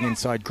stepping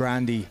inside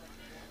Grandy,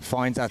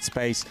 finds that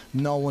space.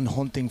 No one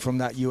hunting from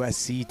that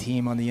USC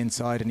team on the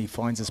inside, and he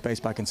finds the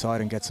space back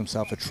inside and gets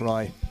himself a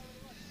try.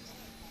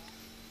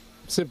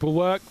 Simple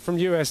work from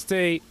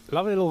USD.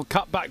 Lovely little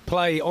cutback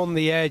play on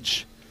the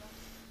edge.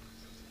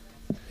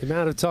 The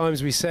amount of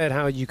times we said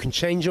how you can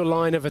change your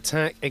line of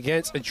attack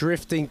against a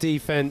drifting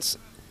defense,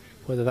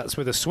 whether that's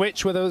with a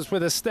switch, whether it's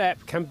with a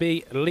step, can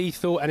be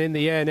lethal. And in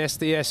the end,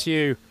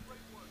 SDSU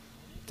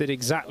did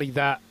exactly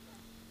that.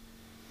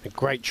 A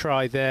great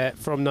try there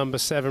from number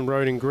 7,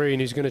 Ronan Green,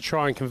 who's going to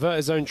try and convert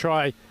his own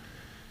try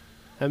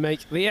and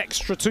make the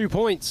extra 2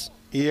 points.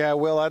 Yeah,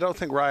 well, I don't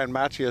think Ryan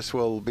Matthias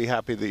will be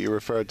happy that you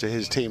referred to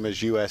his team as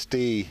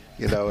USD,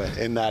 you know,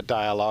 in that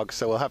dialogue.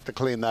 So we'll have to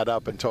clean that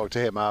up and talk to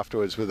him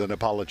afterwards with an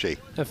apology.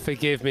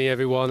 Forgive me,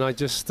 everyone. I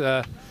just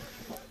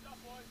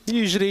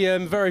usually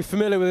am very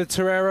familiar with the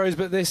Toreros,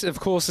 but this, of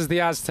course, is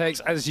the Aztecs.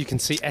 As you can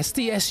see,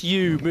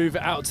 SDSU move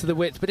it out to the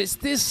width, but it's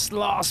this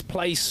last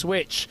play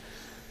switch.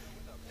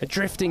 A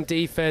drifting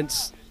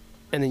defense,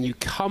 and then you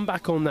come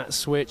back on that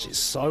switch. It's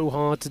so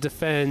hard to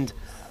defend.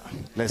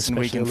 Listen,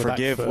 we can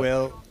forgive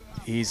Will.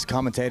 He's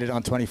commentated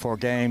on 24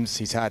 games.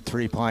 He's had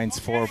 3 pints,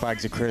 4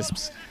 bags of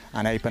crisps,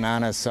 and 8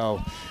 bananas.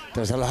 So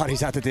there's a lot he's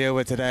had to deal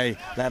with today,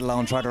 let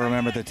alone try to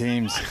remember the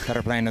teams that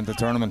are playing in the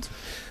tournament.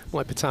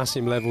 My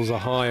potassium levels are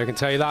high, I can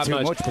tell you that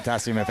much. Too much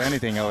potassium, if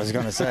anything, I was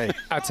going to say.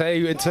 I tell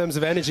you, in terms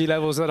of energy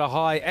levels that are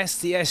high,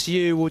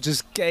 SDSU will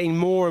just gain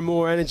more and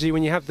more energy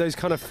when you have those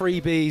kind of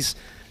freebies.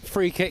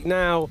 Free kick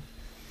now,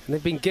 and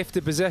they've been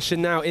gifted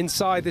possession now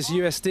inside this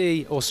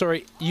USC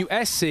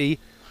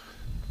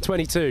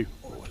 22.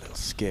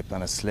 Skip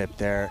and a slip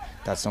there.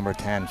 That's number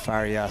 10,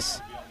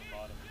 Farias.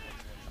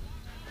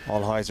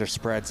 Allheiser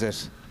spreads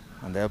it,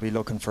 and they'll be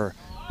looking for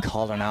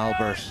Colin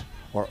Albert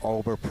or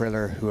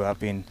Oberpriller, who have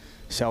been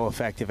so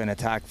effective in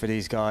attack for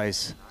these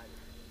guys.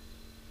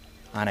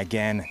 And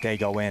again, they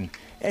go in.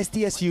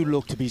 SDSU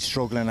look to be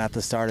struggling at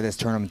the start of this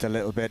tournament a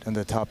little bit in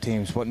the top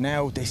teams, but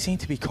now they seem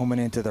to be coming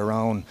into their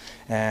own.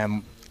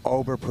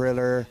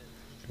 Oberpriller,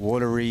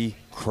 Woolery,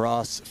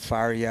 Cross,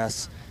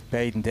 Farias,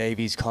 Baden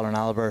Davies, Colin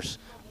Albert,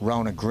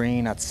 Rona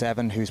Green at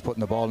 7, who's putting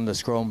the ball in the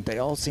scrum. They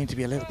all seem to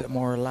be a little bit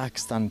more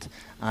relaxed, and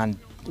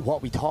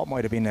what we thought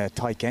might have been a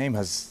tight game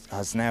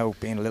has now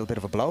been a little bit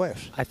of a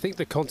blowout. I think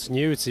the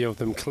continuity of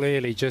them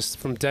clearly, just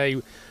from day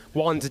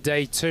 1 to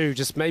day 2,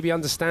 just maybe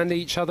understanding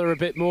each other a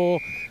bit more,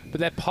 but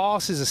their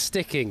passes are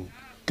sticking.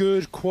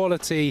 Good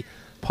quality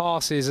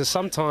passes are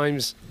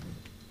sometimes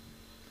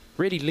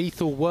really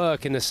lethal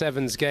work in the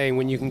sevens game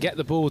when you can get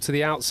the ball to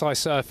the outside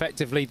so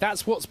effectively.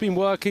 That's what's been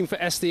working for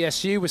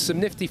SDSU, with some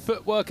nifty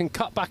footwork and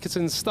cutback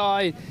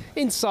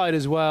inside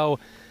as well.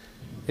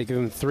 They give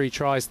them 3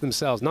 tries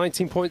themselves.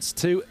 19 points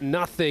to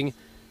nothing.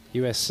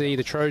 USC,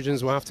 the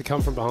Trojans, will have to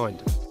come from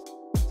behind.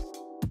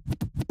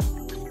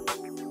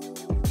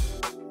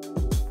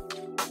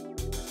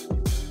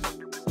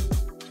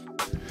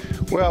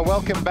 Well,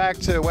 welcome back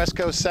to West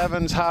Coast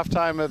Sevens,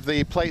 halftime of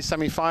the plate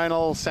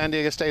semifinal. San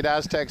Diego State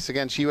Aztecs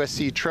against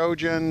USC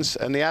Trojans,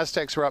 and the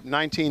Aztecs were up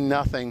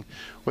 19-0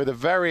 with a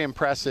very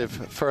impressive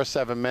first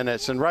 7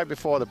 minutes. And right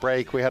before the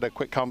break, we had a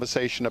quick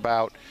conversation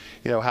about,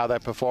 how their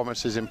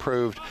performance has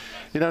improved.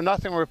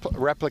 Nothing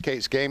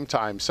replicates game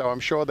time, so I'm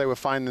sure they were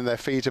finding their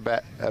feet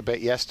a bit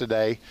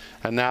yesterday,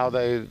 and now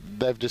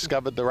they've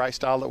discovered the right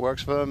style that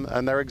works for them,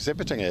 and they're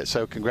exhibiting it.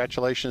 So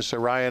congratulations to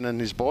Ryan and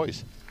his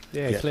boys.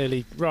 Yeah,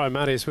 clearly Ryan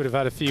Mattis would have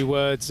had a few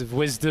words of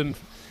wisdom.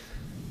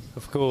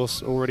 Of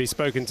course, already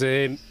spoken to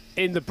him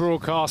in the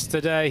broadcast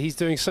today. He's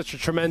doing such a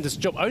tremendous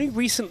job. Only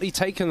recently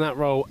taken that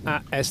role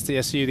at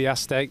SDSU, the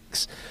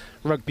Aztecs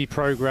rugby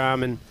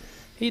program, and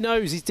he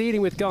knows he's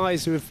dealing with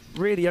guys who have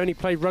really only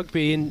played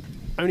rugby in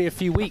only a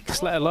few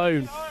weeks, let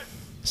alone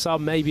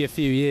some maybe a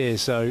few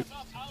years. So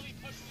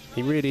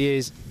he really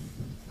is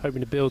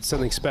hoping to build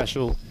something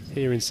special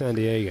here in San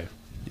Diego.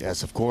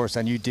 Yes, of course,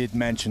 and you did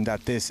mention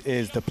that this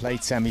is the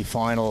plate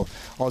semi-final.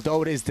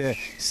 Although it is the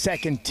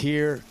second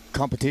tier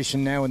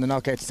competition now in the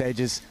knockout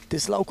stages,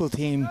 this local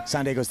team,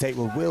 San Diego State,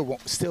 will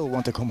still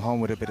want to come home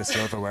with a bit of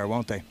silverware,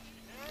 won't they?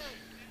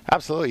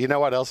 Absolutely. You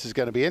know what else is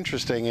going to be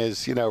interesting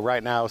is, you know,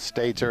 right now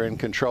states are in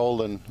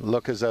control and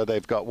look as though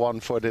they've got 1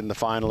 foot in the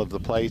final of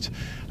the plate.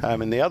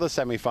 In the other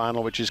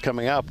semi-final, which is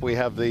coming up, we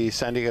have the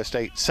San Diego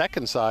State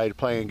second side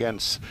playing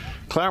against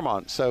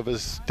Claremont. So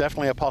there's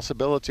definitely a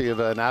possibility of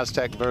an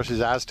Aztec versus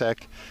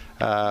Aztec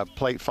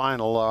plate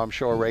final. I'm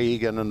sure Ray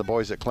Egan and the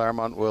boys at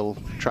Claremont will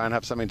try and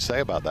have something to say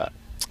about that.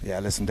 Yeah,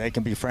 listen, they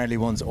can be friendly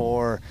ones,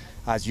 or,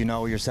 as you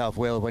know yourself,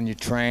 Will, when you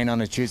train on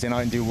a Tuesday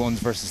night and do 1s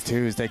versus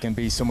 2s, they can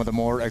be some of the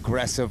more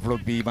aggressive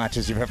rugby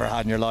matches you've ever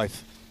had in your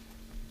life.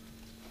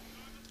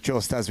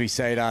 Just as we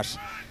say that,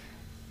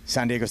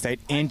 San Diego State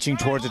inching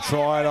towards the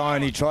try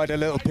line. He tried a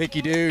little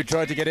picky-do,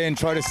 tried to get in,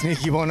 tried a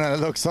sneaky one, and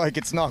it looks like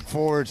it's knocked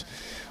forward.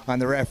 And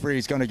the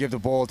referee's going to give the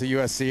ball to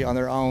USC on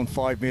their own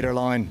 5-metre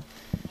line.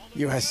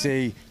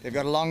 USC, they've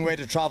got a long way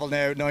to travel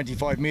now,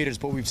 95 metres,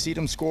 but we've seen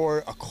them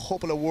score a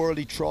couple of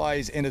worldy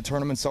tries in the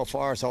tournament so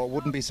far, so I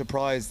wouldn't be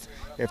surprised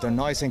if they're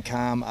nice and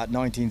calm at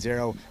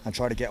 19-0 and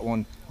try to get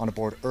one on the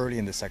board early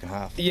in the second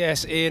half.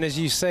 Yes, Ian, as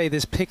you say,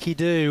 this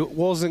picky-do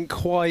wasn't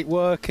quite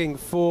working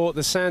for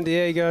the San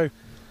Diego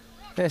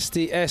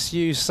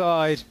SDSU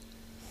side.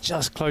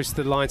 Just close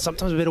to the line.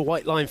 Sometimes a bit of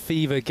white line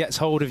fever gets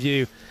hold of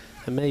you,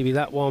 and maybe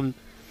that one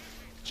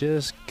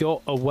just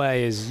got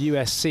away as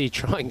USC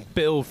try and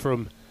build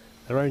from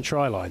their own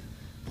try line.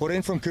 Put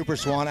in from Cooper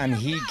Swan, and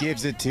he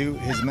gives it to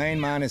his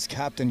main man, is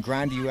Captain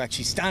Grandy, who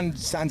actually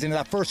stands into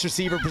that first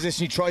receiver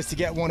position. He tries to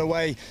get one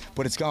away,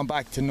 but it's gone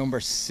back to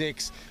number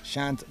 6,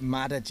 Shant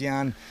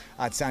Madadjian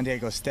at San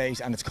Diego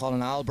State, and it's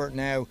Colin Albert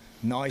now,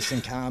 nice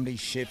and calmly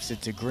ships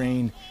it to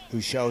Green, who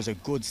shows a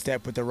good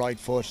step with the right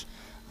foot.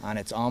 And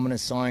it's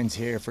ominous signs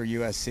here for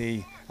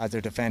USC as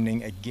they're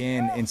defending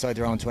again inside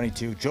their own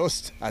 22,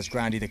 just as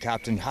Grandy, the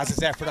captain, has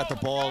his effort at the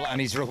ball and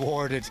he's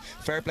rewarded.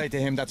 Fair play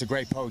to him, that's a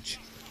great poach.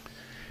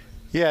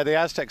 Yeah, the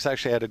Aztecs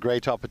actually had a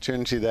great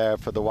opportunity there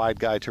for the wide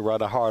guy to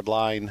run a hard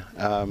line,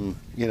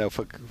 you know,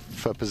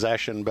 for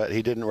possession, but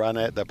he didn't run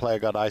it. The player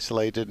got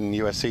isolated and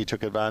USC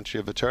took advantage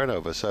of a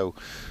turnover, so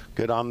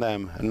good on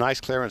them. A nice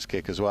clearance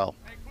kick as well.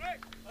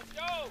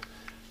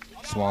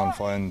 Swan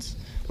finds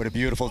with a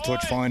beautiful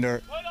touch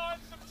finder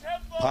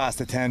past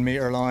the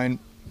 10-metre line.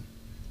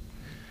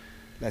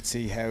 Let's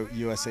see how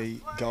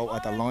USC go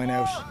at the line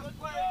out.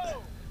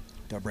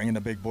 They're bringing the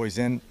big boys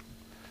in.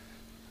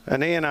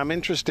 And Ian, I'm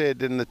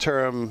interested in the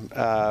term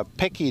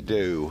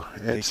picky-do.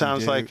 It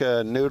sounds like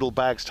a noodle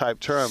bags type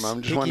term.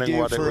 I'm just wondering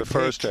what it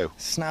refers to.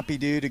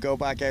 Snappy-do to go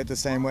back out the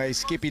same way.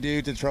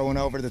 Skippy-do to throw one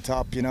over the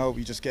top. You know,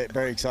 you just get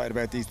very excited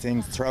about these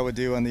things. Throw a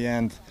do on the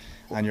end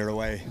and you're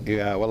away.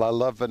 Yeah, well, I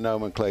love the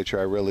nomenclature.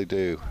 I really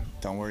do.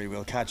 Don't worry,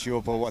 we'll catch you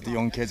up on what the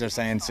young kids are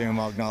saying soon,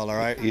 Mognall, all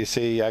right? You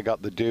see, I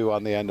got the do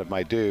on the end of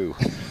my do.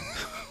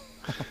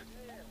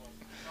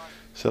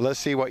 So let's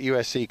see what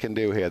USC can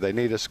do here. They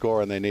need a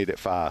score and they need it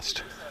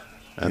fast.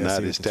 And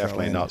that is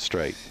definitely not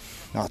straight.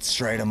 Not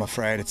straight, I'm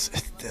afraid.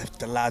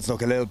 The lads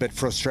look a little bit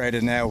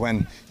frustrated now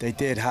when they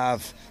did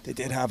have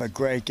a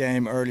great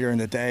game earlier in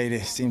the day. They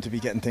seem to be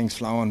getting things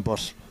flowing,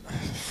 but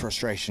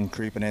frustration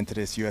creeping into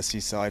this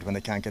USC side when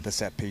they can't get the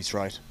set piece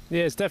right.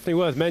 Yeah, it's definitely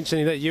worth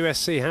mentioning that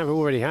USC have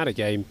already had a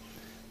game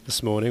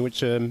this morning,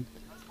 which I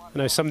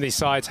know some of these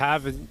sides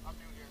have,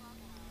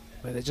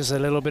 but there's just a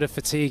little bit of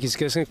fatigue is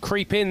going to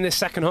creep in this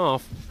second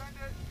half.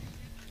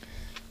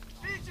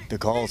 The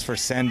calls for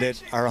send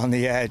it are on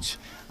the edge,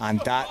 and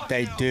that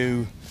they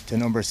do to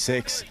number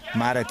 6,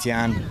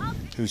 Madatian,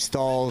 who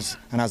stalls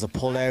and has a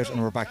pull out,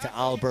 and we're back to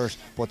Albert,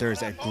 but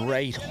there's a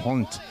great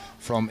hunt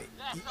from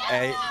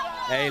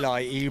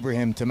Eli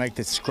Ibrahim to make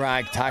the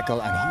scrag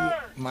tackle, and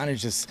he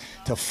manages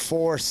to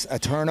force a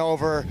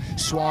turnover.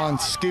 Swan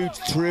scoots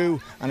through,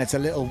 and it's a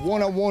little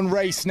one-on-one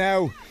race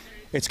now.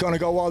 It's going to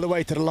go all the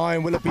way to the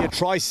line. Will it be a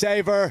try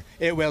saver?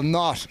 It will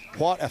not.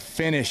 What a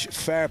finish.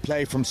 Fair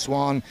play from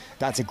Swan.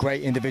 That's a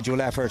great individual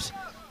effort.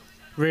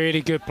 Really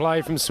good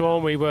play from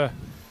Swan. We were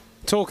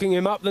talking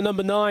him up, the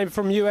number 9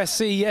 from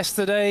USC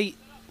yesterday.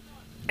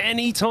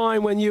 Any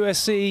time when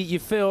USC you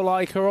feel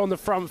like are on the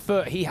front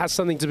foot, he has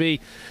something to be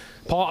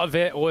part of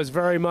it, or is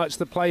very much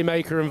the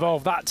playmaker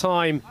involved. That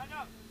time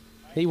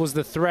he was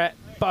the threat,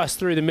 bust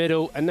through the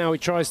middle, and now he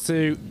tries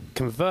to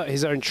convert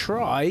his own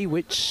try,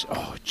 which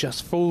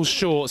just falls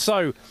short.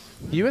 So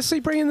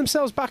USC bringing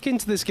themselves back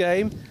into this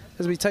game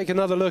as we take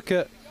another look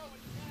at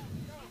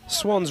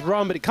Swan's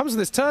run, but it comes with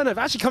this turnover.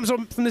 Actually comes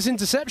on from this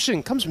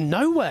interception, comes from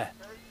nowhere.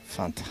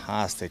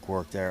 Fantastic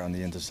work there on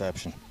the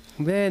interception.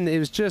 Then it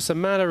was just a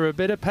matter of a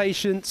bit of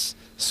patience.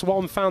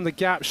 Swan found the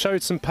gap,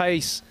 showed some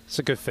pace. It's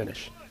a good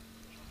finish.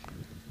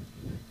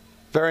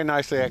 Very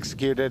nicely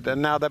executed,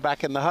 and now they're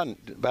back in the hunt.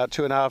 About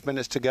 2.5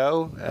 minutes to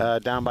go,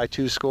 down by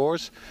 2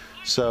 scores.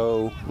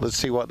 So let's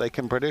see what they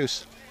can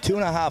produce.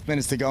 2.5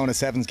 minutes to go in a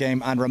sevens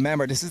game, and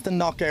remember, this is the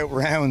knockout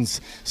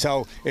rounds,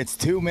 so it's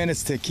 2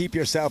 minutes to keep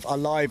yourself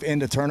alive in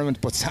the tournament.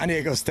 But San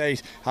Diego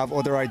State have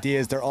other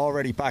ideas. They're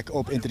already back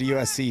up into the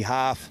USC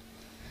half.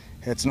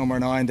 It's number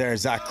 9 there,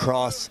 Zach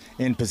Cross,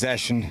 in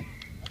possession,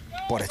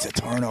 but it's a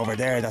turnover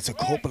there. That's a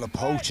couple of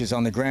poaches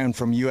on the ground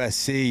from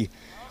USC.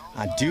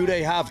 And do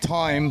they have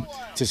time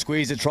to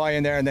squeeze a try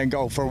in there and then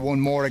go for one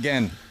more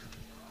again?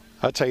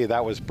 I'll tell you,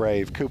 that was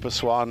brave. Cooper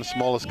Swan,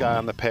 smallest guy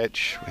on the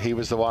pitch. He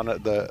was the one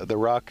at the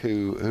ruck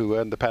who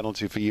earned the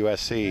penalty for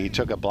USC. He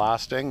took a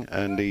blasting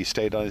and he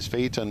stayed on his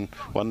feet and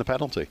won the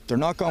penalty. They're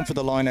not going for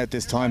the line out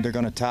this time. They're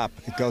going to tap.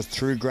 It goes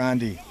through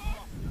Grandy.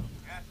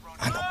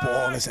 And the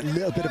ball is a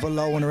little bit of a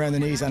low one around the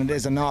knees, and it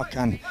is a knock.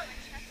 And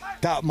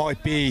that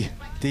might be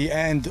the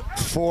end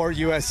for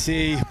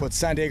USC, but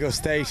San Diego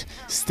State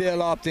still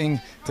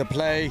opting to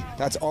play.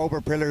 That's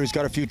Oberpriller, who's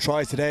got a few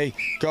tries today,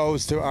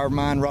 goes to our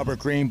man Robert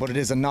Green, but it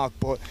is a knock.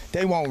 But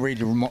they won't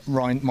really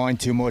mind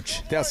too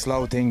much. They'll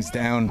slow things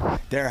down.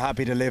 They're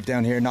happy to live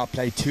down here, not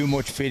play too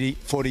much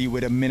footy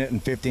with 1 minute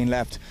and 15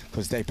 left,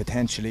 because they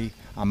potentially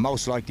and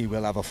most likely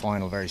will have a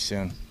final very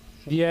soon.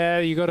 Yeah,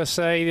 you got to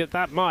say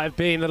that might have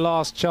been the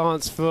last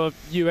chance for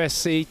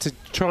USC to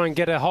try and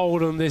get a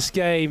hold on this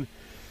game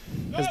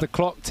as the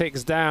clock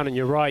ticks down. And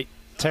you're right,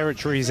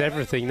 territory's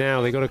everything now.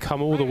 They've got to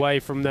come all the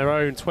way from their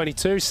own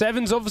 22.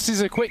 Sevens obviously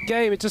is a quick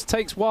game. It just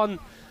takes one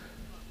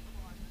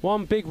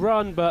big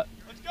run, but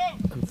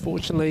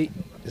unfortunately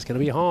it's going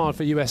to be hard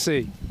for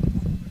USC.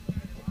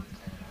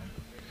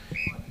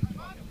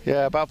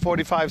 Yeah, about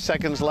 45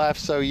 seconds left,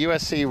 so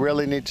USC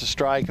really need to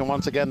strike, and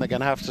once again they're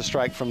going to have to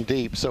strike from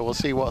deep, so we'll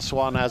see what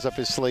Swan has up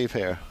his sleeve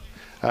here.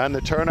 And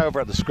the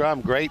turnover at the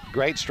scrum, great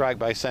strike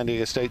by San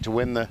Diego State to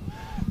win the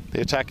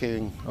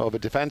attacking or the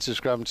defensive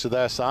scrum to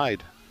their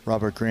side.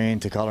 Robert Green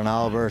to Colin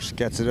Albert,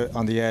 gets it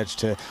on the edge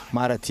to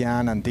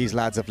Maratian, and these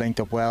lads have linked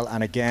up well,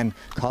 and again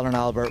Colin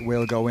Albert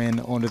will go in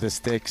under the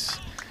sticks.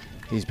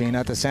 He's been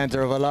at the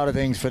centre of a lot of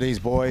things for these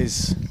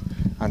boys,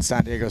 and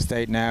San Diego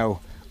State now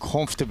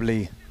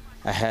comfortably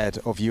ahead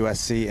of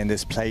USC in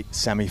this plate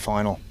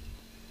semi-final.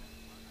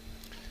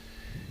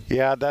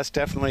 Yeah, that's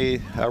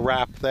definitely a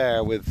wrap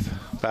there with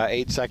about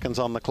 8 seconds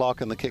on the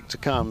clock and the kick to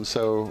come.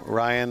 So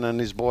Ryan and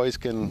his boys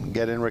can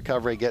get in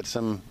recovery, get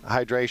some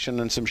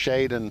hydration and some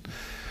shade, and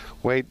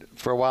wait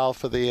for a while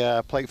for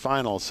the plate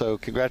final. So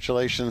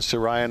congratulations to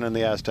Ryan and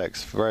the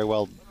Aztecs. Very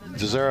well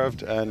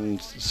deserved,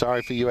 and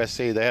sorry for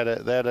USC.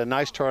 They had a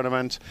nice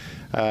tournament,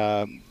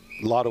 a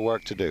lot of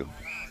work to do.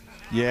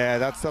 Yeah,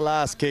 that's the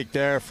last kick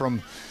there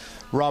from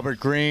Robert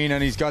Green,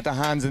 and he's got the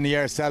hands in the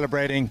air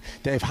celebrating.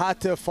 They've had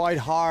to fight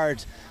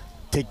hard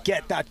to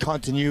get that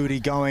continuity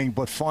going,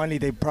 but finally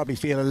they probably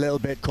feel a little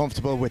bit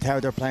comfortable with how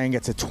they're playing.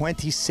 It's a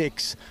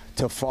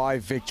 26-5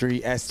 victory,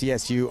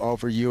 SDSU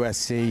over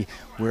USC.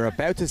 We're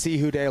about to see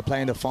who they'll play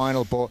in the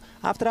final, but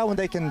after that one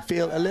they can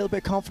feel a little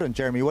bit confident.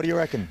 Jeremy, what do you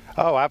reckon?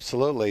 Oh,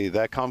 absolutely.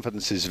 Their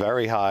confidence is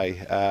very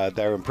high.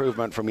 Their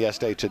improvement from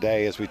yesterday to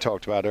today, as we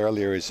talked about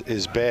earlier,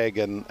 is big,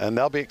 and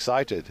they'll be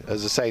excited.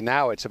 As I say,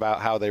 now it's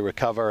about how they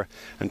recover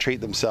and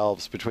treat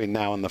themselves between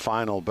now and the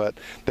final, but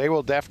they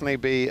will definitely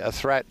be a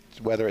threat,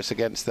 whether it's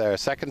against their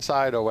second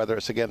side or whether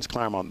it's against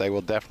Claremont. They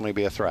will definitely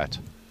be a threat.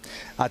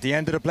 At the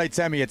end of the plate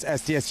semi, it's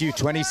SDSU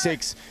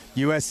 26,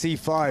 USC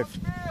 5.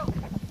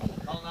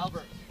 Colin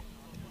Albert.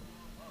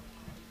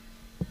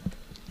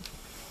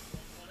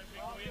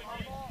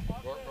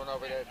 Run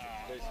over there,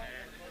 please.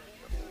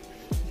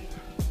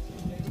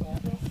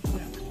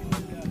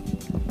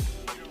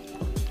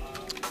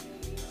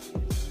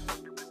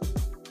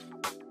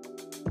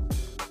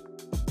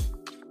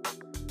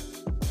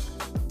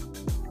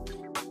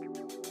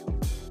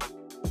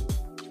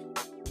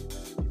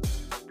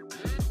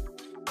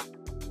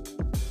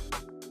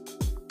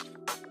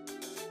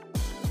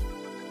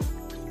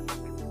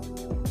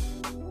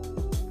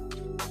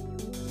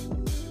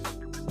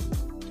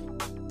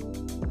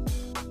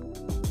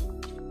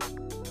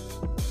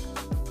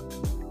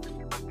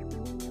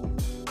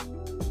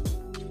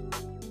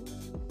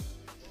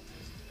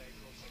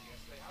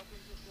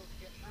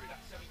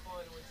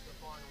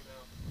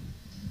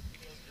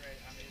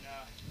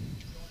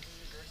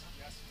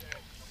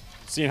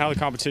 Seeing how the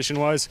competition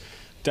was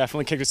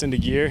definitely kicked us into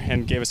gear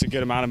and gave us a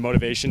good amount of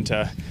motivation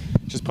to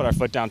just put our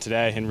foot down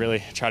today and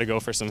really try to go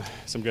for some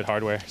good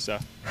hardware. So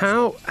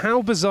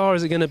how bizarre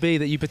is it going to be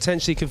that you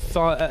potentially could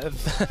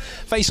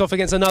face off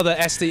against another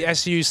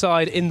SDSU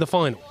side in the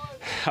final?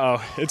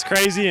 Oh, it's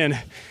crazy, and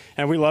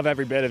we love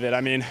every bit of it.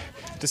 I mean,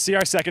 to see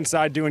our second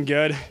side doing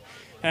good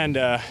and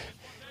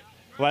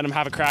let them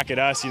have a crack at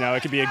us, you know,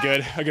 it could be a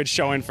good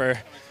showing for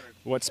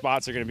what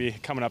spots are going to be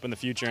coming up in the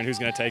future and who's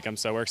going to take them.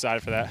 So we're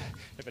excited for that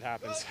if it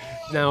happens.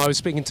 Now, I was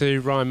speaking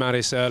to Ryan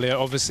Mattis earlier,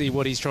 obviously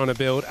what he's trying to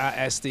build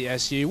at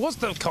SDSU. What's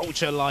the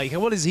culture like?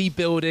 What is he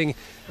building?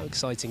 How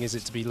exciting is it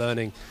to be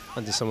learning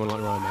under someone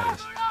like Ryan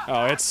Mattis?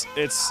 Oh,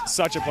 it's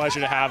such a pleasure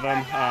to have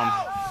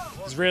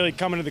him. He's really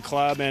coming to the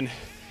club and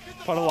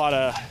put a lot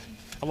of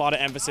a lot of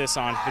emphasis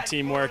on the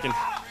teamwork, and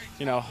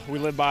we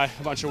live by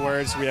a bunch of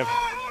words. We have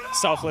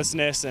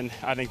selflessness, and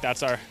I think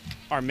that's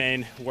our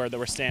main word that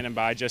we're standing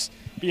by, just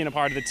being a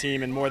part of the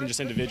team and more than just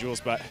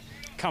individuals, but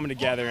coming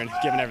together and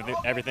giving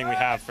everything we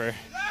have for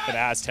the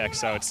Aztecs.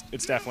 So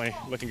it's definitely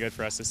looking good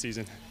for us this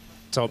season.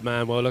 Top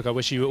man. Well, look, I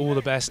wish you all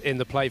the best in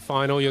the plate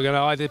final. You're going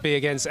to either be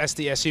against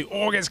SDSU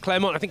or against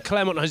Claremont. I think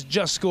Claremont has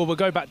just scored. We'll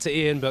go back to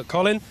Ian, but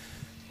Colin,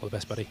 all the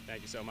best, buddy.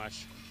 Thank you so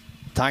much.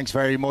 Thanks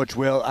very much,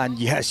 Will. And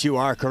yes, you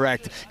are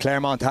correct.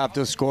 Claremont have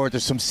just scored.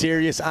 There's some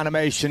serious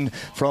animation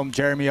from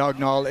Jeremy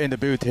Ognall in the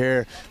booth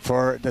here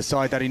for the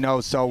side that he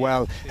knows so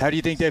well. How do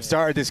you think they've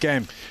started this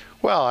game?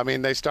 Well, I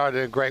mean, they started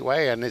in a great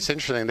way, and it's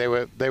interesting.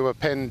 They were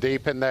pinned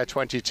deep in their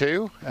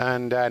 22,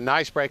 and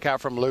nice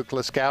breakout from Luke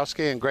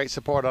Laskowski, and great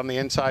support on the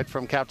inside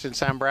from Captain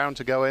Sam Brown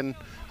to go in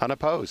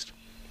unopposed.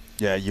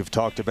 Yeah, you've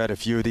talked about a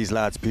few of these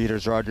lads,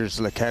 Peters, Rogers,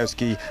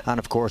 Lakowski, and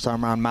of course our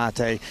man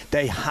Mate.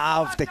 They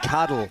have the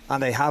cattle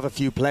and they have a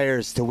few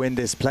players to win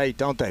this plate,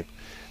 don't they?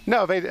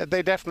 No,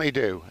 they definitely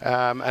do.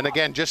 And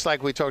again, just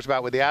like we talked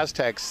about with the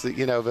Aztecs,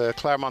 the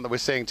Claremont that we're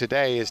seeing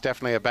today is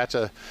definitely a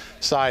better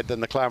side than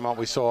the Claremont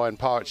we saw in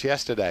parts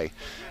yesterday.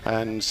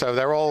 And so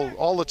they're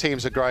all the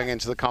teams are growing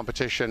into the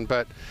competition,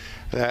 but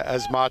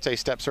as Mate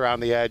steps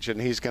around the edge,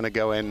 and he's going to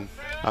go in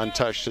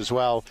untouched as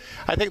well.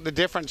 I think the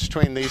difference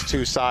between these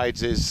two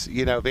sides is,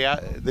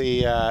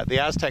 the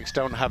Aztecs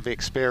don't have the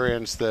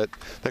experience that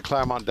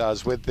Claremont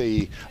does with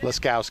the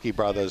Laskowski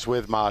brothers,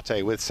 with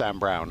Mate, with Sam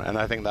Brown, and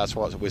I think that's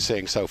what we're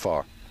seeing so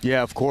far.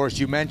 Yeah, of course.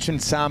 You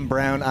mentioned Sam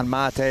Brown and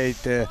Mate,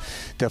 the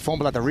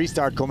fumble at the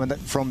restart coming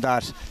from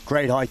that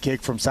great high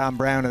kick from Sam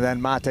Brown, and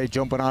then Mate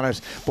jumping on it.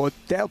 But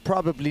they'll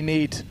probably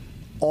need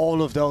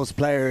all of those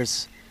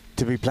players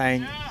to be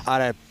playing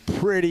at a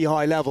pretty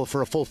high level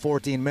for a full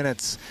 14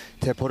 minutes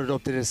to put it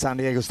up to the San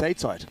Diego State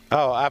side.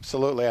 Oh,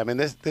 absolutely. I mean,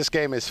 this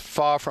game is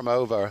far from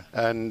over,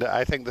 and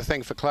I think the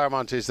thing for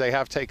Claremont is they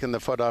have taken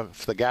the foot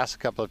off the gas a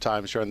couple of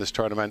times during this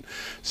tournament,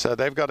 so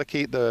they've got to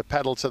keep the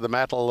pedal to the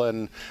metal,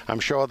 and I'm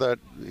sure that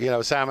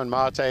Sam and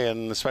Mate,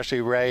 and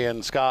especially Ray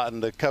and Scott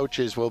and the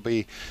coaches, will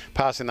be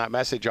passing that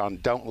message on.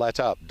 Don't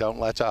let up, don't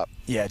let up.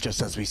 Yeah,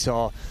 just as we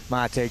saw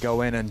Mate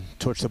go in and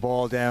touch the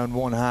ball down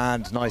one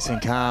hand, nice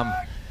and calm.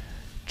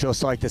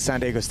 Just like the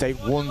San Diego State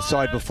one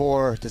side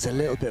before, there's a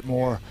little bit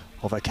more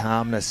of a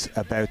calmness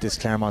about this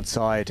Claremont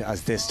side,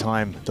 as this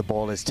time the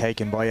ball is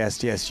taken by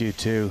SDSU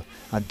 2,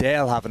 and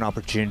they'll have an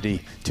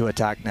opportunity to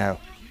attack now.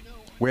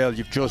 Will,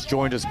 you've just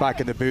joined us back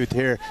in the booth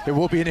here. It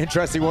will be an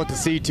interesting one to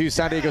see two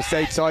San Diego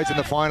State sides in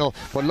the final,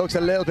 but looks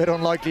a little bit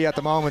unlikely at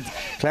the moment.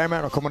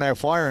 Claremont are coming out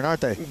firing,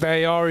 aren't they?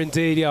 They are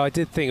indeed. Yeah, I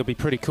did think it'd be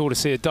pretty cool to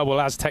see a double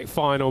Aztec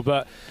final,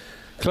 but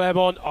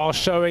Claremont are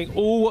showing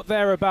all what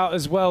they're about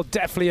as well.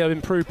 Definitely an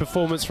improved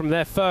performance from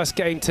their first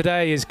game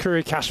today. Is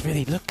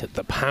Kurikashvili. Look at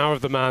the power of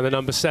the man, the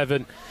number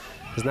 7.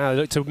 Has now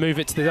looked to move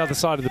it to the other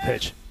side of the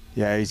pitch.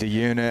 Yeah, he's a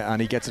unit,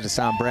 and he gets it to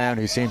Sam Brown,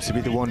 who seems to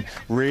be the one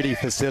really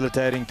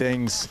facilitating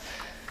things.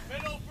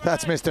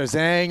 That's Mr.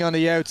 Zhang on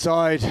the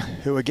outside,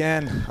 who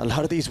again, a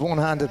lot of these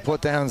one-handed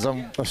put-downs,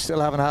 I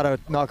still haven't had a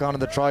knock on in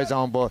the try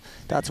zone, but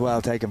that's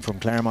well taken from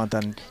Claremont.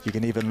 And you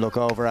can even look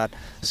over at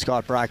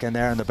Scott Bracken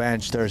there on the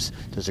bench. There's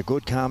a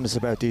good calmness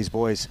about these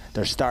boys.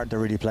 They're starting to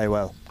really play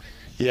well.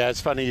 Yeah, it's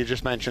funny you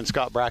just mentioned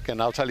Scott Bracken.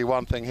 I'll tell you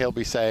one thing he'll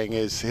be saying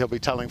is he'll be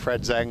telling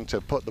Fred Zhang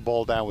to put the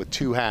ball down with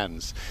 2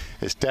 hands.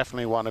 It's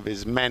definitely one of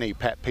his many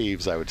pet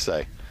peeves, I would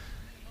say.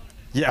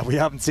 Yeah, we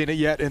haven't seen it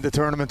yet in the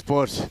tournament,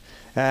 but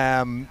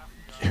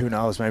who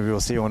knows, maybe we'll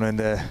see one in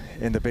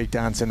the big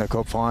dance in the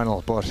cup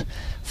final. But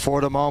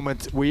for the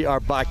moment, we are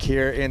back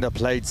here in the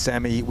plate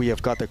semi. We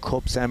have got the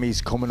cup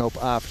semis coming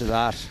up after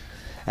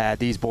that.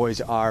 These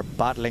boys are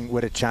battling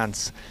with a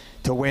chance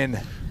to win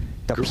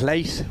the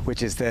plate,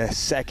 which is the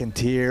second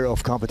tier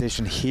of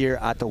competition here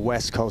at the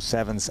West Coast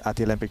Sevens at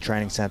the Olympic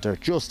Training Centre.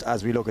 Just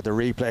as we look at the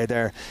replay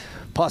there,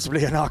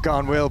 possibly a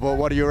knock-on, Will, but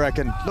what do you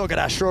reckon? Look at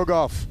that shrug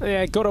off.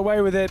 Yeah, got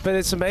away with it, but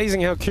it's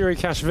amazing how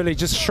Kurikashvili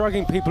just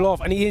shrugging people off,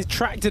 and he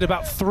attracted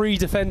about 3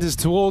 defenders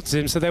towards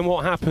him. So then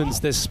what happens?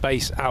 There's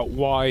space out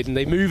wide, and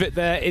they move it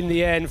there in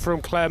the end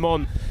from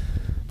Claremont.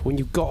 But when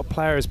you've got a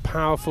player as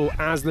powerful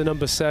as the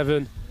number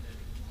 7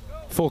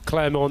 for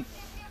Claremont,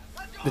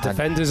 the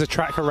defenders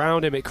attract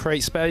around him. It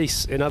creates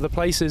space in other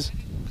places.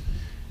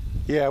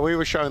 Yeah, we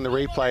were showing the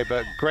replay,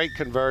 but great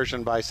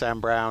conversion by Sam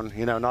Brown.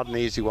 Not an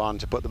easy one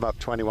to put them up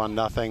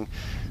 21-0.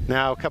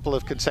 Now a couple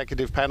of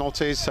consecutive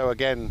penalties. So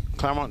again,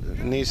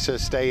 Claremont needs to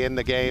stay in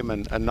the game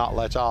and not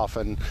let off,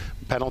 and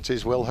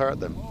penalties will hurt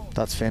them.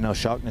 That's Finn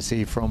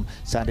O'Shaughnessy from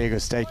San Diego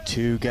State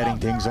 2 getting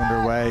things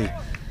underway.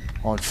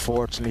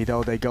 Unfortunately,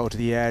 though, they go to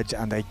the edge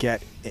and they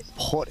get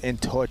put in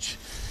touch.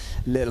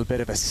 Little bit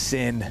of a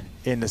sin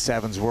in the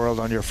sevens world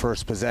on your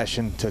first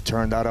possession to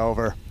turn that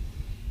over,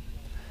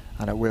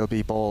 and it will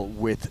be ball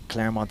with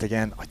Claremont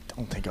again. I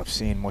don't think I've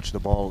seen much of the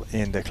ball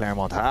in the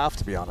Claremont half,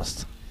 to be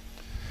honest.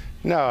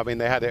 No, I mean,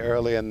 they had it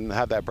early and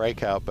had that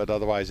breakout, but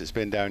otherwise it's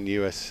been down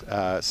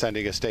San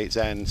Diego State's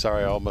end.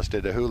 Sorry, I almost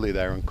did a hoolie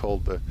there and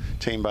called the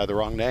team by the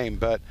wrong name.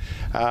 But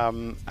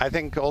I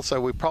think also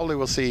we probably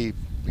will see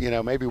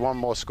maybe one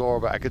more score,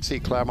 but I could see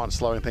Claremont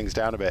slowing things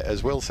down a bit.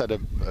 As Will said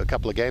a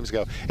couple of games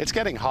ago, it's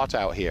getting hot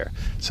out here,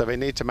 so they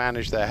need to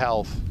manage their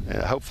health,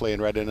 hopefully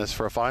in readiness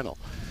for a final.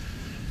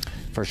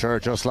 For sure,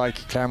 just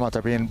like Claremont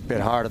are being a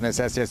bit hard on this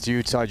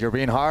SDSU side, you're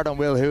being hard on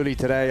Will Hooley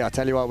today. I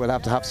tell you what, we'll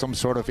have to have some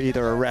sort of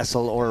either a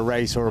wrestle or a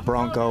race or a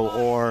bronco,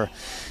 or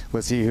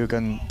we'll see who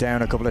can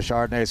down a couple of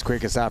Chardonnays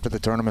quickest after the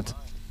tournament.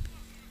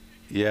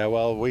 Yeah,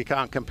 well, we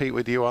can't compete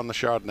with you on the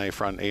Chardonnay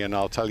front, Ian,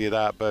 I'll tell you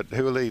that. But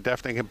Hooley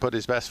definitely can put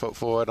his best foot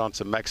forward on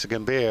some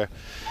Mexican beer.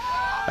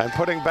 And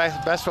putting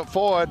best foot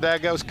forward, there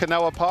goes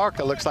Kanoa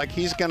Parker. Looks like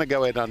he's going to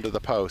go in under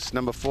the post.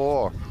 Number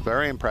 4,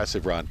 very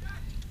impressive run.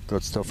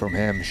 Good stuff from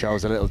him.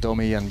 Shows a little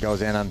dummy and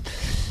goes in, and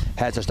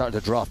heads are starting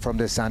to drop from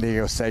this San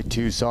Diego State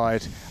 2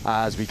 side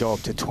as we go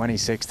up to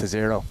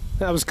 26-0.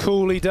 That was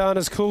coolly done,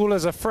 as cool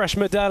as a fresh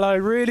Modelo.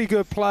 Really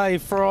good play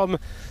from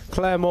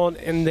Claremont,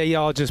 and they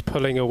are just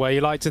pulling away.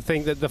 You like to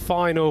think that the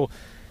final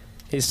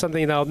is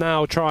something they'll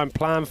now try and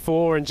plan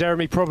for, and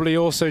Jeremy probably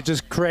also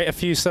just create a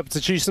few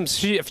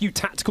substitutions, a few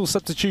tactical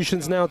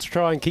substitutions now to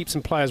try and keep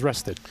some players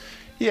rested.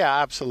 Yeah,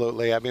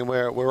 absolutely. I mean,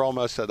 we're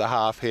almost at the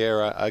half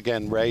here.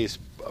 Again, Ray's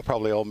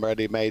probably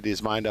already made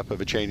his mind up of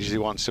the changes he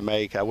wants to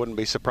make. I wouldn't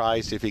be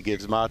surprised if he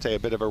gives Mate a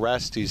bit of a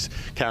rest. He's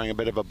carrying a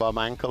bit of a bum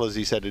ankle, as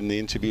he said in the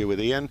interview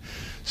with Ian.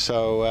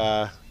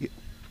 So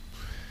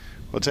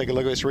we'll take a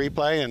look at this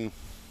replay. And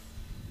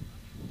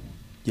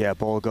yeah,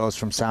 ball goes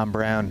from Sam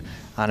Brown,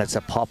 and it's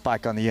a pop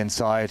back on the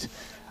inside.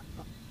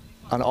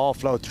 An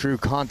offload through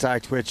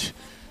contact, which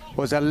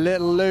was a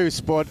little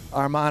loose, but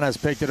our man has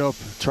picked it up,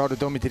 throw the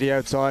dummy to the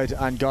outside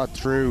and got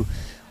through.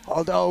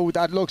 Although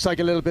that looks like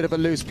a little bit of a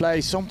loose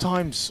play,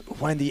 sometimes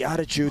when the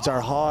attitudes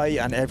are high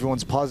and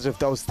everyone's positive,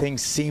 those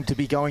things seem to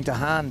be going to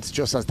hand,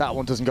 just as that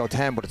one doesn't go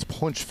 10, but it's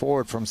punched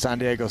forward from San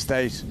Diego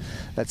State.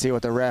 Let's see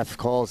what the ref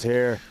calls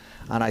here,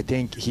 and I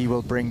think he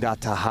will bring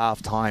that to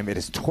half-time. It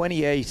is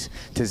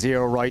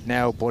 28-0 right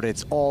now, but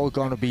it's all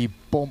going to be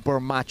bumper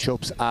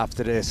matchups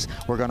after this.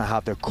 We're going to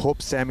have the Cup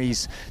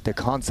semis, the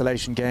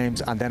consolation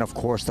games, and then of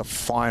course the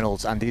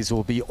finals, and these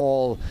will be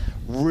all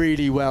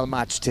really well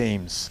matched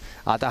teams.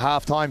 At the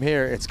half-time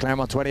here, it's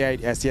Claremont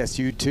 28,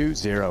 SDSU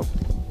 2-0.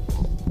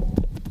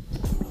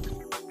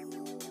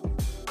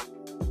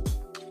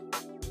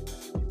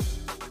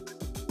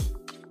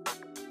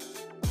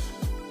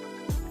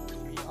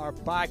 We are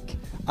back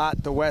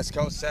at the West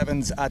Coast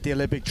Sevens at the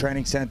Olympic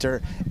Training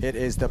Center. It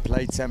is the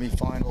plate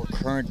semi-final.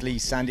 Currently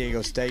San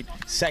Diego State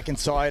second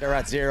side are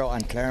at 0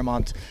 and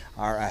Claremont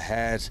are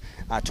ahead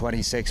at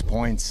 26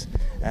 points.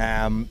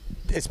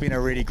 It's been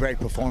a really great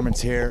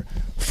performance here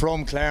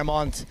from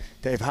Claremont.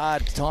 They've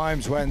had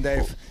times when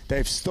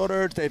they've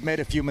stuttered, they've made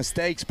a few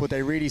mistakes, but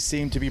they really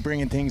seem to be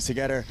bringing things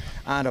together.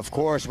 And of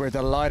course, we're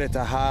delighted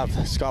to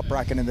have Scott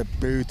Bracken in the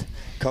booth,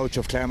 coach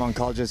of Claremont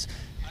Colleges.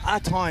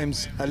 At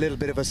times, a little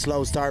bit of a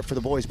slow start for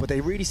the boys, but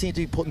they really seem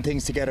to be putting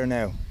things together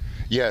now.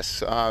 Yes,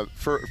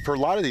 for a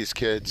lot of these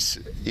kids,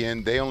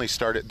 they only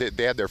started.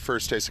 They had their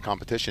first taste of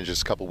competition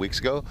just a couple weeks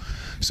ago,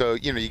 so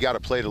you got to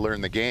play to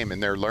learn the game,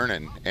 and they're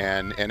learning,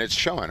 and it's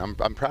showing.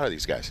 I'm proud of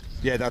these guys.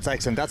 Yeah, that's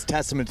excellent. That's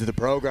testament to the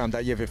program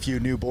that you have a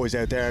few new boys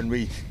out there, and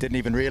we didn't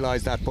even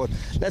realise that. But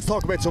let's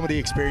talk about some of the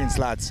experienced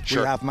lads.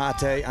 Sure. We have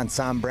Mate and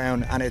Sam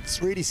Brown, and it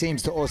really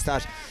seems to us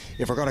that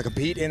if we're going to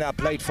compete in that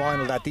plate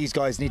final, that these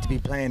guys need to be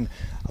playing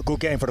a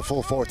good game for the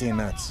full 14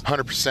 minutes.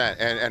 100%.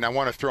 And I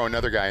want to throw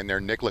another guy in there,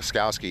 Nick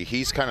Laskowski.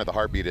 He's kind of the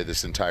heartbeat of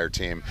this entire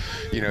team.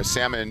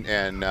 Sam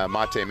and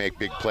Mate make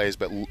big plays,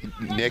 but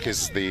Nick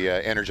is the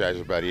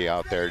energizer buddy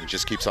out there and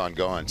just keeps on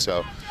going.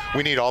 So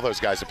we need all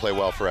those guys to play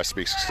well for us to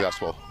be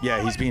successful.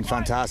 Yeah, he's been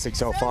fantastic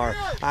so far.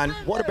 And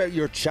what about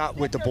your chat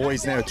with the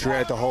boys now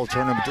throughout the whole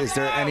tournament? Is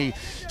there any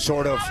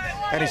sort of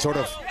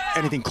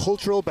anything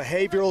cultural,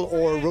 behavioural,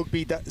 or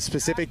rugby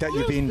specific that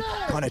you've been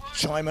kind of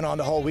chiming on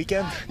the whole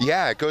weekend?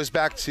 Yeah, it goes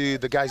back to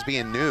the guys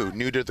being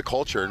new to the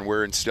culture, and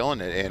we're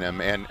instilling it in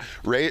them. And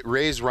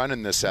Ray's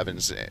running the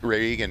sevens,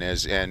 Ray Egan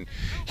is, and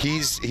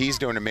he's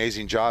doing an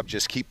amazing job.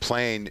 Just keep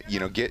playing,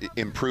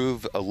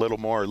 improve a little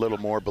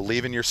more,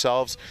 believe in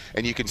yourselves,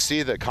 and you can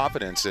see the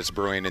confidence that's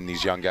brewing in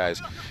these young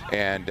guys.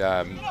 And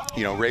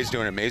Ray's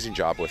doing an amazing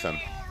job with them.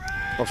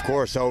 Of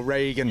course, so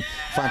Ray Egan,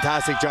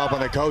 fantastic job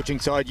on the coaching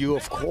side. You,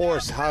 of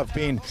course, have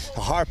been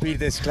the heartbeat of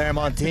this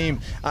Claremont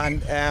team.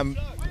 And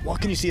what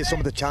can you see as some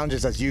of the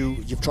challenges as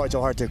you've tried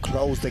so hard to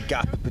close the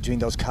gap between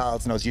those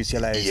Cals and those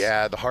UCLAs?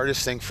 Yeah, the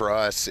hardest thing for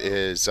us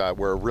is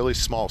we're a really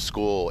small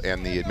school,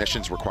 and the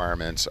admissions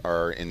requirements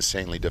are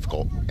insanely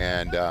difficult.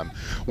 And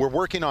we're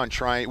working on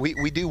trying.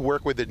 We do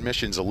work with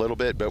admissions a little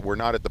bit, but we're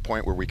not at the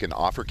point where we can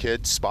offer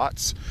kids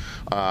spots.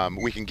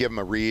 We can give them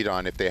a read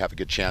on if they have a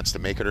good chance to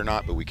make it or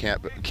not, but we can't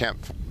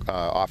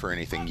offer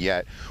anything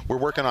yet. We're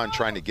working on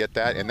trying to get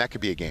that, and that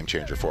could be a game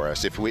changer for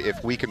us. If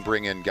we can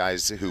bring in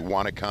guys who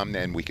want to come,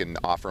 and we can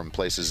offer them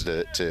places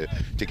to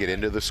get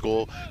into the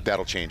school,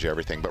 that'll change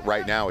everything. But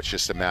right now, it's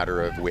just a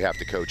matter of we have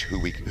to coach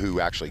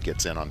who actually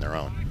gets in on their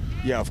own.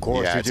 Yeah, of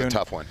course. Yeah, it's a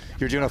tough one.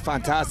 You're doing a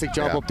fantastic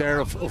job up there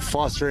of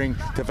fostering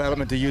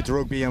development of youth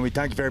rugby, and we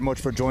thank you very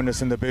much for joining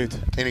us in the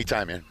booth.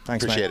 Anytime, man.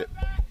 Thanks, Appreciate mate.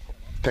 it.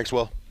 Thanks,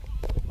 Will.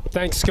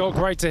 Thanks, Scott.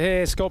 Great to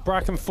hear. Scott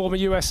Bracken, former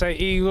USA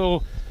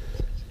Eagle.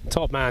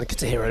 Top man. Good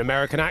to hear an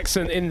American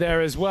accent in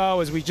there as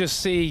well, as we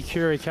just see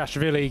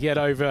Kurikashvili get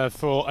over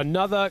for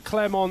another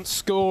Claremont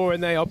score,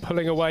 and they are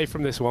pulling away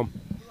from this one.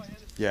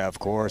 Yeah, of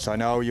course. I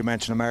know you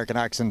mentioned American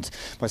accent,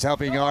 myself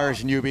being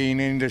Irish and you being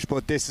English,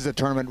 but this is a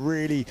tournament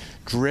really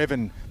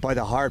driven by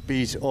the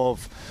heartbeat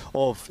of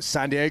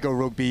San Diego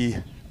Rugby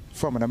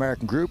from an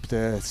American group.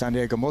 The San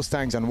Diego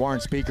Mustangs and Warren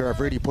Speaker have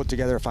really put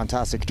together a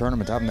fantastic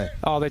tournament, haven't they?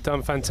 Oh, they've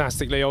done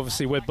fantastically.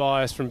 Obviously, we're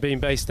biased from being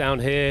based down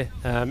here.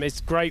 It's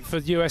great for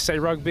USA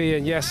Rugby,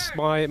 and yes,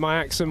 my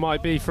accent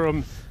might be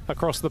from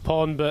across the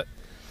pond, but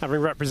having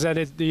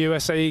represented the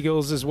USA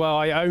Eagles as well,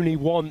 I only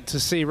want to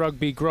see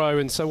rugby grow.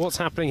 And so what's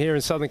happening here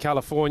in Southern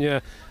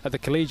California at the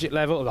collegiate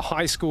level, at the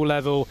high school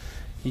level,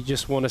 you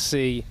just want to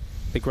see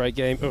the great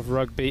game of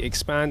rugby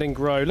expand and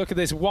grow. Look at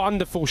this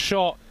wonderful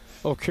shot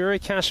of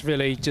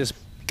Kurikashvili just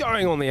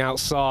going on the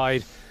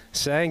outside,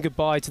 saying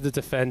goodbye to the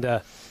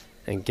defender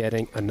and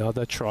getting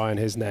another try in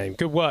his name.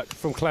 Good work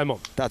from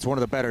Claremont. That's one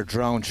of the better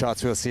drone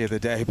shots we'll see of the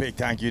day. Big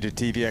thank you to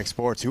TVX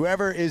Sports.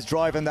 Whoever is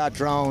driving that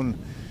drone,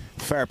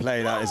 fair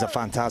play. That is a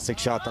fantastic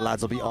shot. The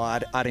lads will be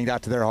adding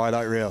that to their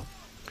highlight reel.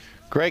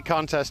 Great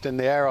contest in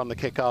the air on the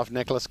kickoff.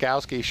 Nicholas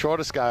Gowski,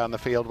 shortest guy on the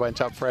field,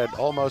 went up for it,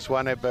 almost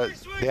won it, but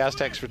the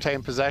Aztecs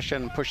retained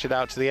possession, pushed it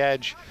out to the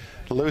edge.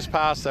 The loose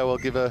pass, though, will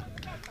give a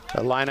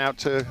line out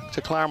to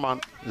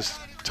Claremont. This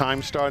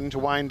time's starting to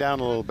wind down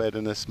a little bit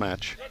in this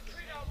match.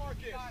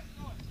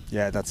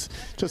 Yeah, that's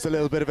just a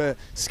little bit of a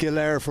skill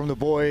error from the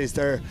boys.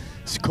 There's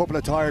a couple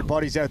of tired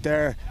bodies out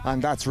there,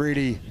 and that's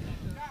really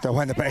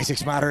when the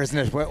basics matter, isn't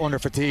it? Under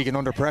fatigue and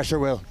under pressure,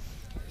 Will.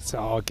 It's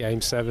our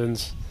game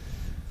sevens.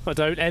 I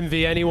don't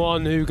envy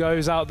anyone who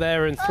goes out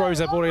there and throws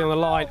their body on the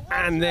line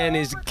and then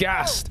is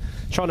gassed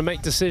trying to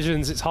make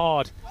decisions. It's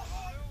hard.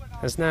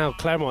 As now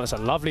Claremont, it's a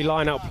lovely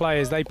line-out play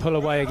as they pull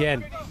away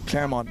again.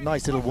 Claremont,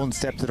 nice little one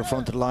step to the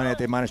front of the line out.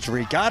 They managed to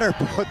regather,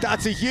 but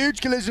that's a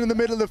huge collision in the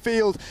middle of the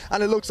field,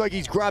 and it looks like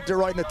he's grabbed it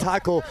right in the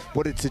tackle,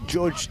 but it's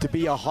adjudged to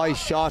be a high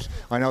shot.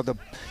 I know the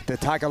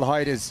tackle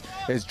height is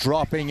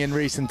dropping in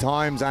recent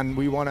times, and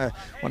we want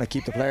to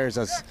keep the players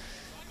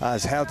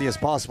as healthy as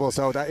possible,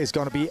 so that is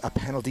going to be a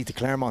penalty to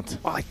Claremont.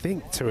 I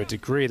think to a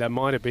degree that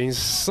might have been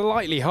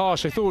slightly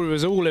harsh. I thought it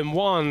was all in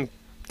one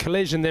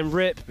collision then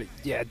rip, but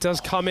yeah, it does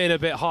come in a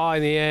bit high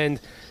in the end.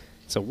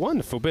 It's a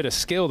wonderful bit of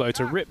skill though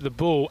to rip the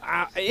ball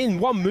out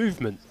in one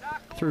movement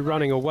through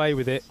running away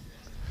with it.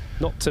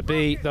 Not to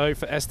be though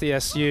for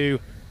SDSU,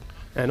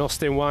 and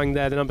Austin Wang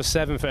there, the number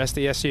 7 for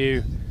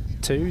SDSU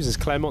 2s, as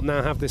Claremont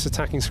now have this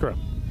attacking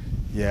scrum.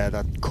 Yeah,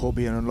 that could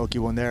be an unlucky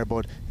one there,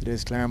 but it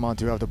is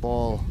Claremont who have the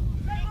ball.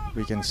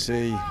 We can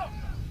see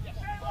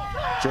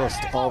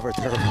just over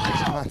to the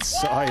right-hand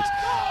side.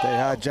 They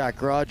had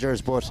Jack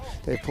Rogers, but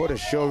they put a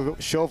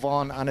shove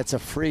on, and it's a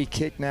free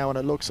kick now, and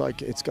it looks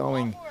like it's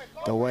going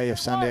the way of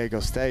San Diego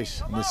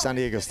State. And the San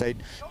Diego State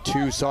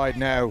 2 side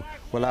now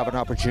will have an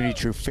opportunity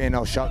through Finn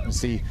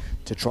O'Shaughnessy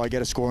to try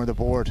get a score on the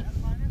board.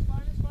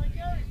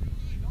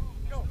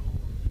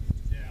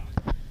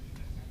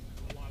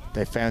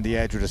 They found the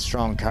edge with a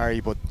strong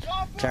carry, but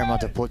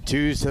Claremont have put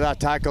 2s to that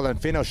tackle,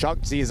 and Finn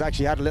O'Shaughnessy has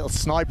actually had a little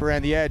snipe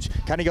around the edge.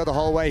 Can he go the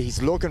whole way?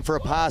 He's looking for a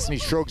pass, and he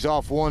shrugs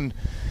off one.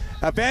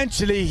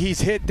 Eventually,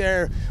 he's hit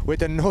there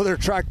with another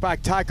track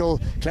back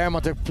tackle.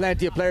 Claremont have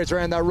plenty of players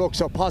around that ruck,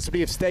 so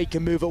possibly if State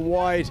can move it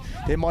wide,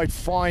 they might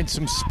find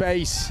some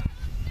space.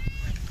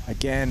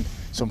 Again,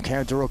 some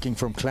counter-rucking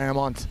from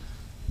Claremont.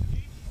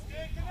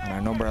 And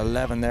our number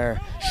 11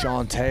 there,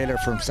 Sean Taylor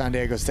from San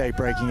Diego State,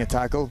 breaking a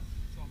tackle.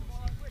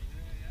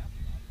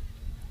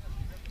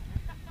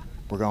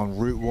 We're going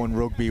Route 1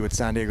 rugby with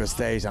San Diego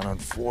State, and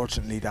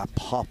unfortunately that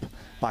pop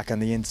back on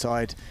the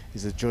inside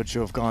is a judge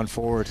who have gone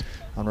forward,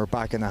 and we're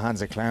back in the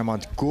hands of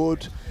Claremont.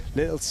 Good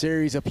little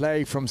series of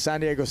play from San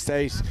Diego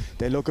State.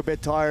 They look a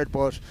bit tired,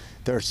 but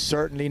they're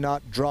certainly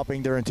not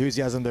dropping their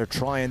enthusiasm. They're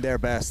trying their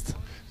best.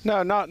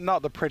 No,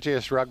 not the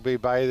prettiest rugby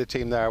by either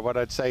team there. What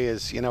I'd say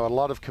is, you know, a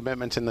lot of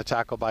commitment in the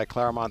tackle by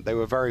Claremont. They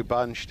were very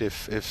bunched.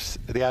 If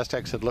the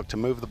Aztecs had looked to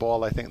move the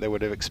ball, I think they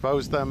would have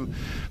exposed them,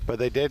 but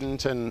they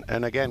didn't.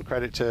 And again,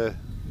 credit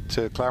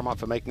to Claremont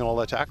for making all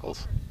their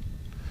tackles.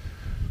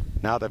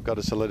 Now they've got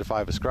to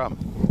solidify the scrum.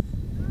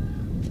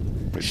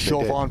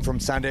 Shove on from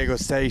San Diego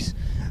State,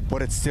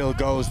 but it still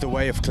goes the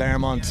way of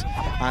Claremont,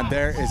 and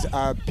there is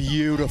a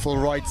beautiful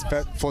right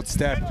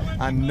footstep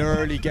and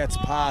nearly gets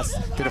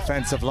past the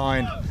defensive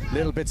line. A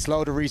little bit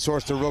slow to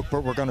resource the ruck,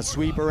 but we're going to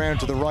sweep around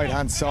to the right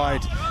hand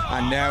side,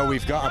 and now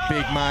we've got a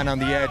big man on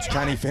the edge.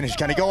 Can he finish?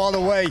 Can he go all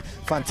the way?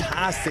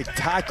 Fantastic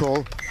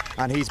tackle,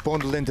 and he's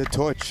bundled into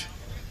touch.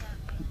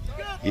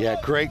 Yeah,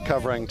 great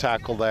covering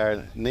tackle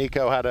there.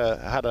 Nico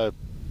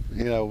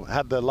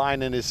had the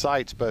line in his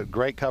sights, but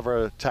great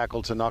cover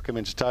tackle to knock him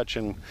into touch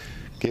and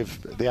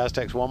give the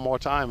Aztecs one more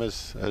time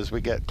as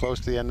we get close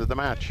to the end of the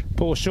match.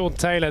 Poor Sean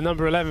Taylor,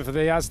 number 11 for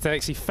the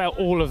Aztecs. He felt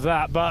all of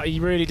that, but he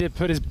really did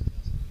put his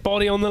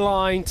body on the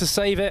line to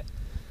save it.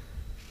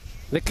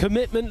 The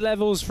commitment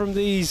levels from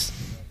these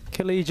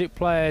collegiate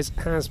players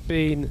has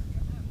been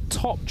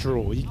top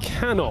draw. You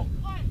cannot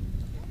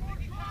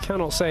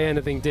say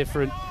anything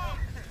different.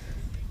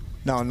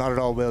 No, not at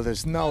all, Will.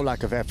 There's no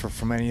lack of effort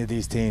from any of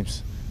these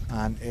teams.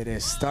 And it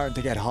is starting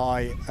to get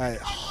high.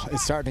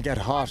 It's starting to get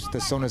hot.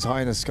 The sun is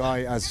high in the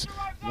sky as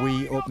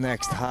we up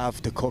next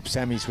have the Cup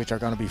semis, which are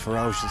going to be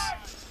ferocious.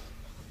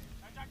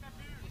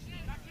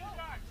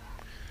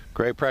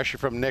 Great pressure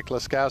from Nick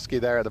Laskowski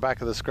there at the back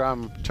of the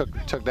scrum.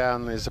 Took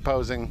down his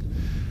opposing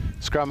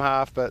scrum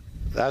half, but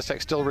the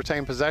Aztecs still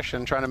retain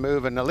possession, trying to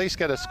move and at least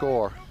get a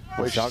score.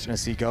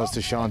 O'Shaughnessy goes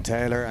to Sean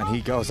Taylor, and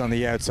he goes on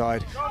the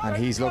outside, and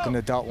he's looking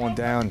to dot one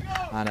down,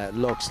 and it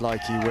looks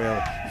like he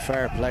will.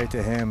 Fair play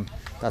to him.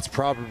 That's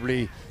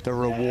probably the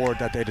reward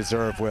that they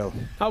deserve, Will.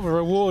 Other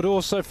reward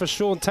also for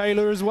Sean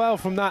Taylor as well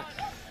from that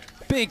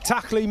big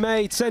tackle he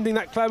made, sending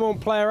that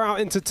Claremont player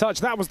out into touch.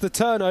 That was the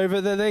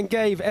turnover that then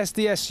gave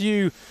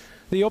SDSU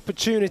the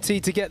opportunity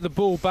to get the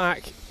ball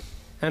back.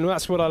 And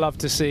that's what I love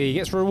to see. He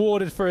gets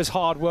rewarded for his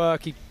hard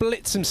work. He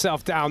blitzed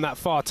himself down that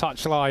far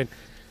touchline.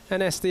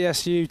 And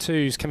SDSU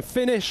 2s can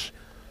finish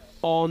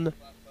on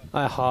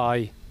a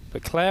high.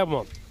 But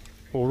Claremont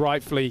will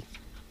rightfully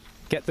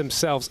get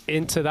themselves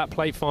into that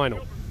plate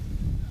final.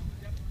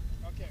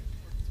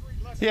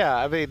 Yeah,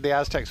 I mean, the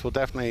Aztecs will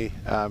definitely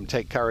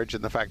take courage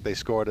in the fact they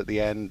scored at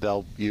the end.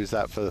 They'll use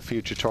that for the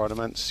future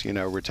tournaments, you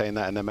know, retain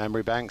that in their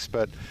memory banks.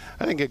 But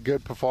I think a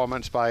good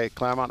performance by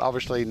Claremont.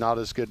 Obviously not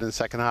as good in the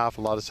second half,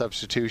 a lot of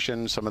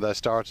substitutions, some of their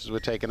starters were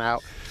taken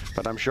out.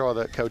 But I'm sure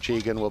that Coach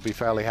Egan will be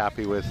fairly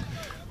happy with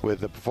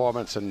the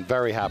performance and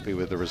very happy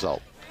with the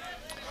result.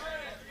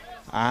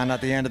 And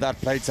at the end of that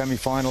plate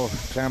semi-final,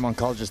 Claremont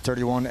Colleges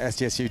 31,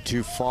 SDSU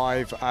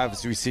 2-5.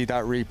 As we see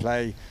that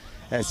replay,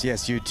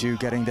 SDSU 2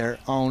 getting their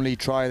only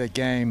try of the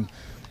game,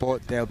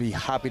 but they'll be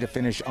happy to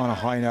finish on a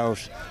high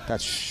note.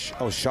 That's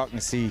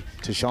O'Shaughnessy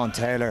to Sean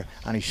Taylor,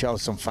 and he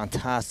shows some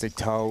fantastic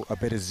toe, a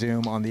bit of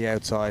zoom on the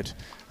outside,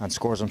 and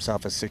scores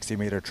himself a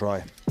 60-metre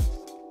try.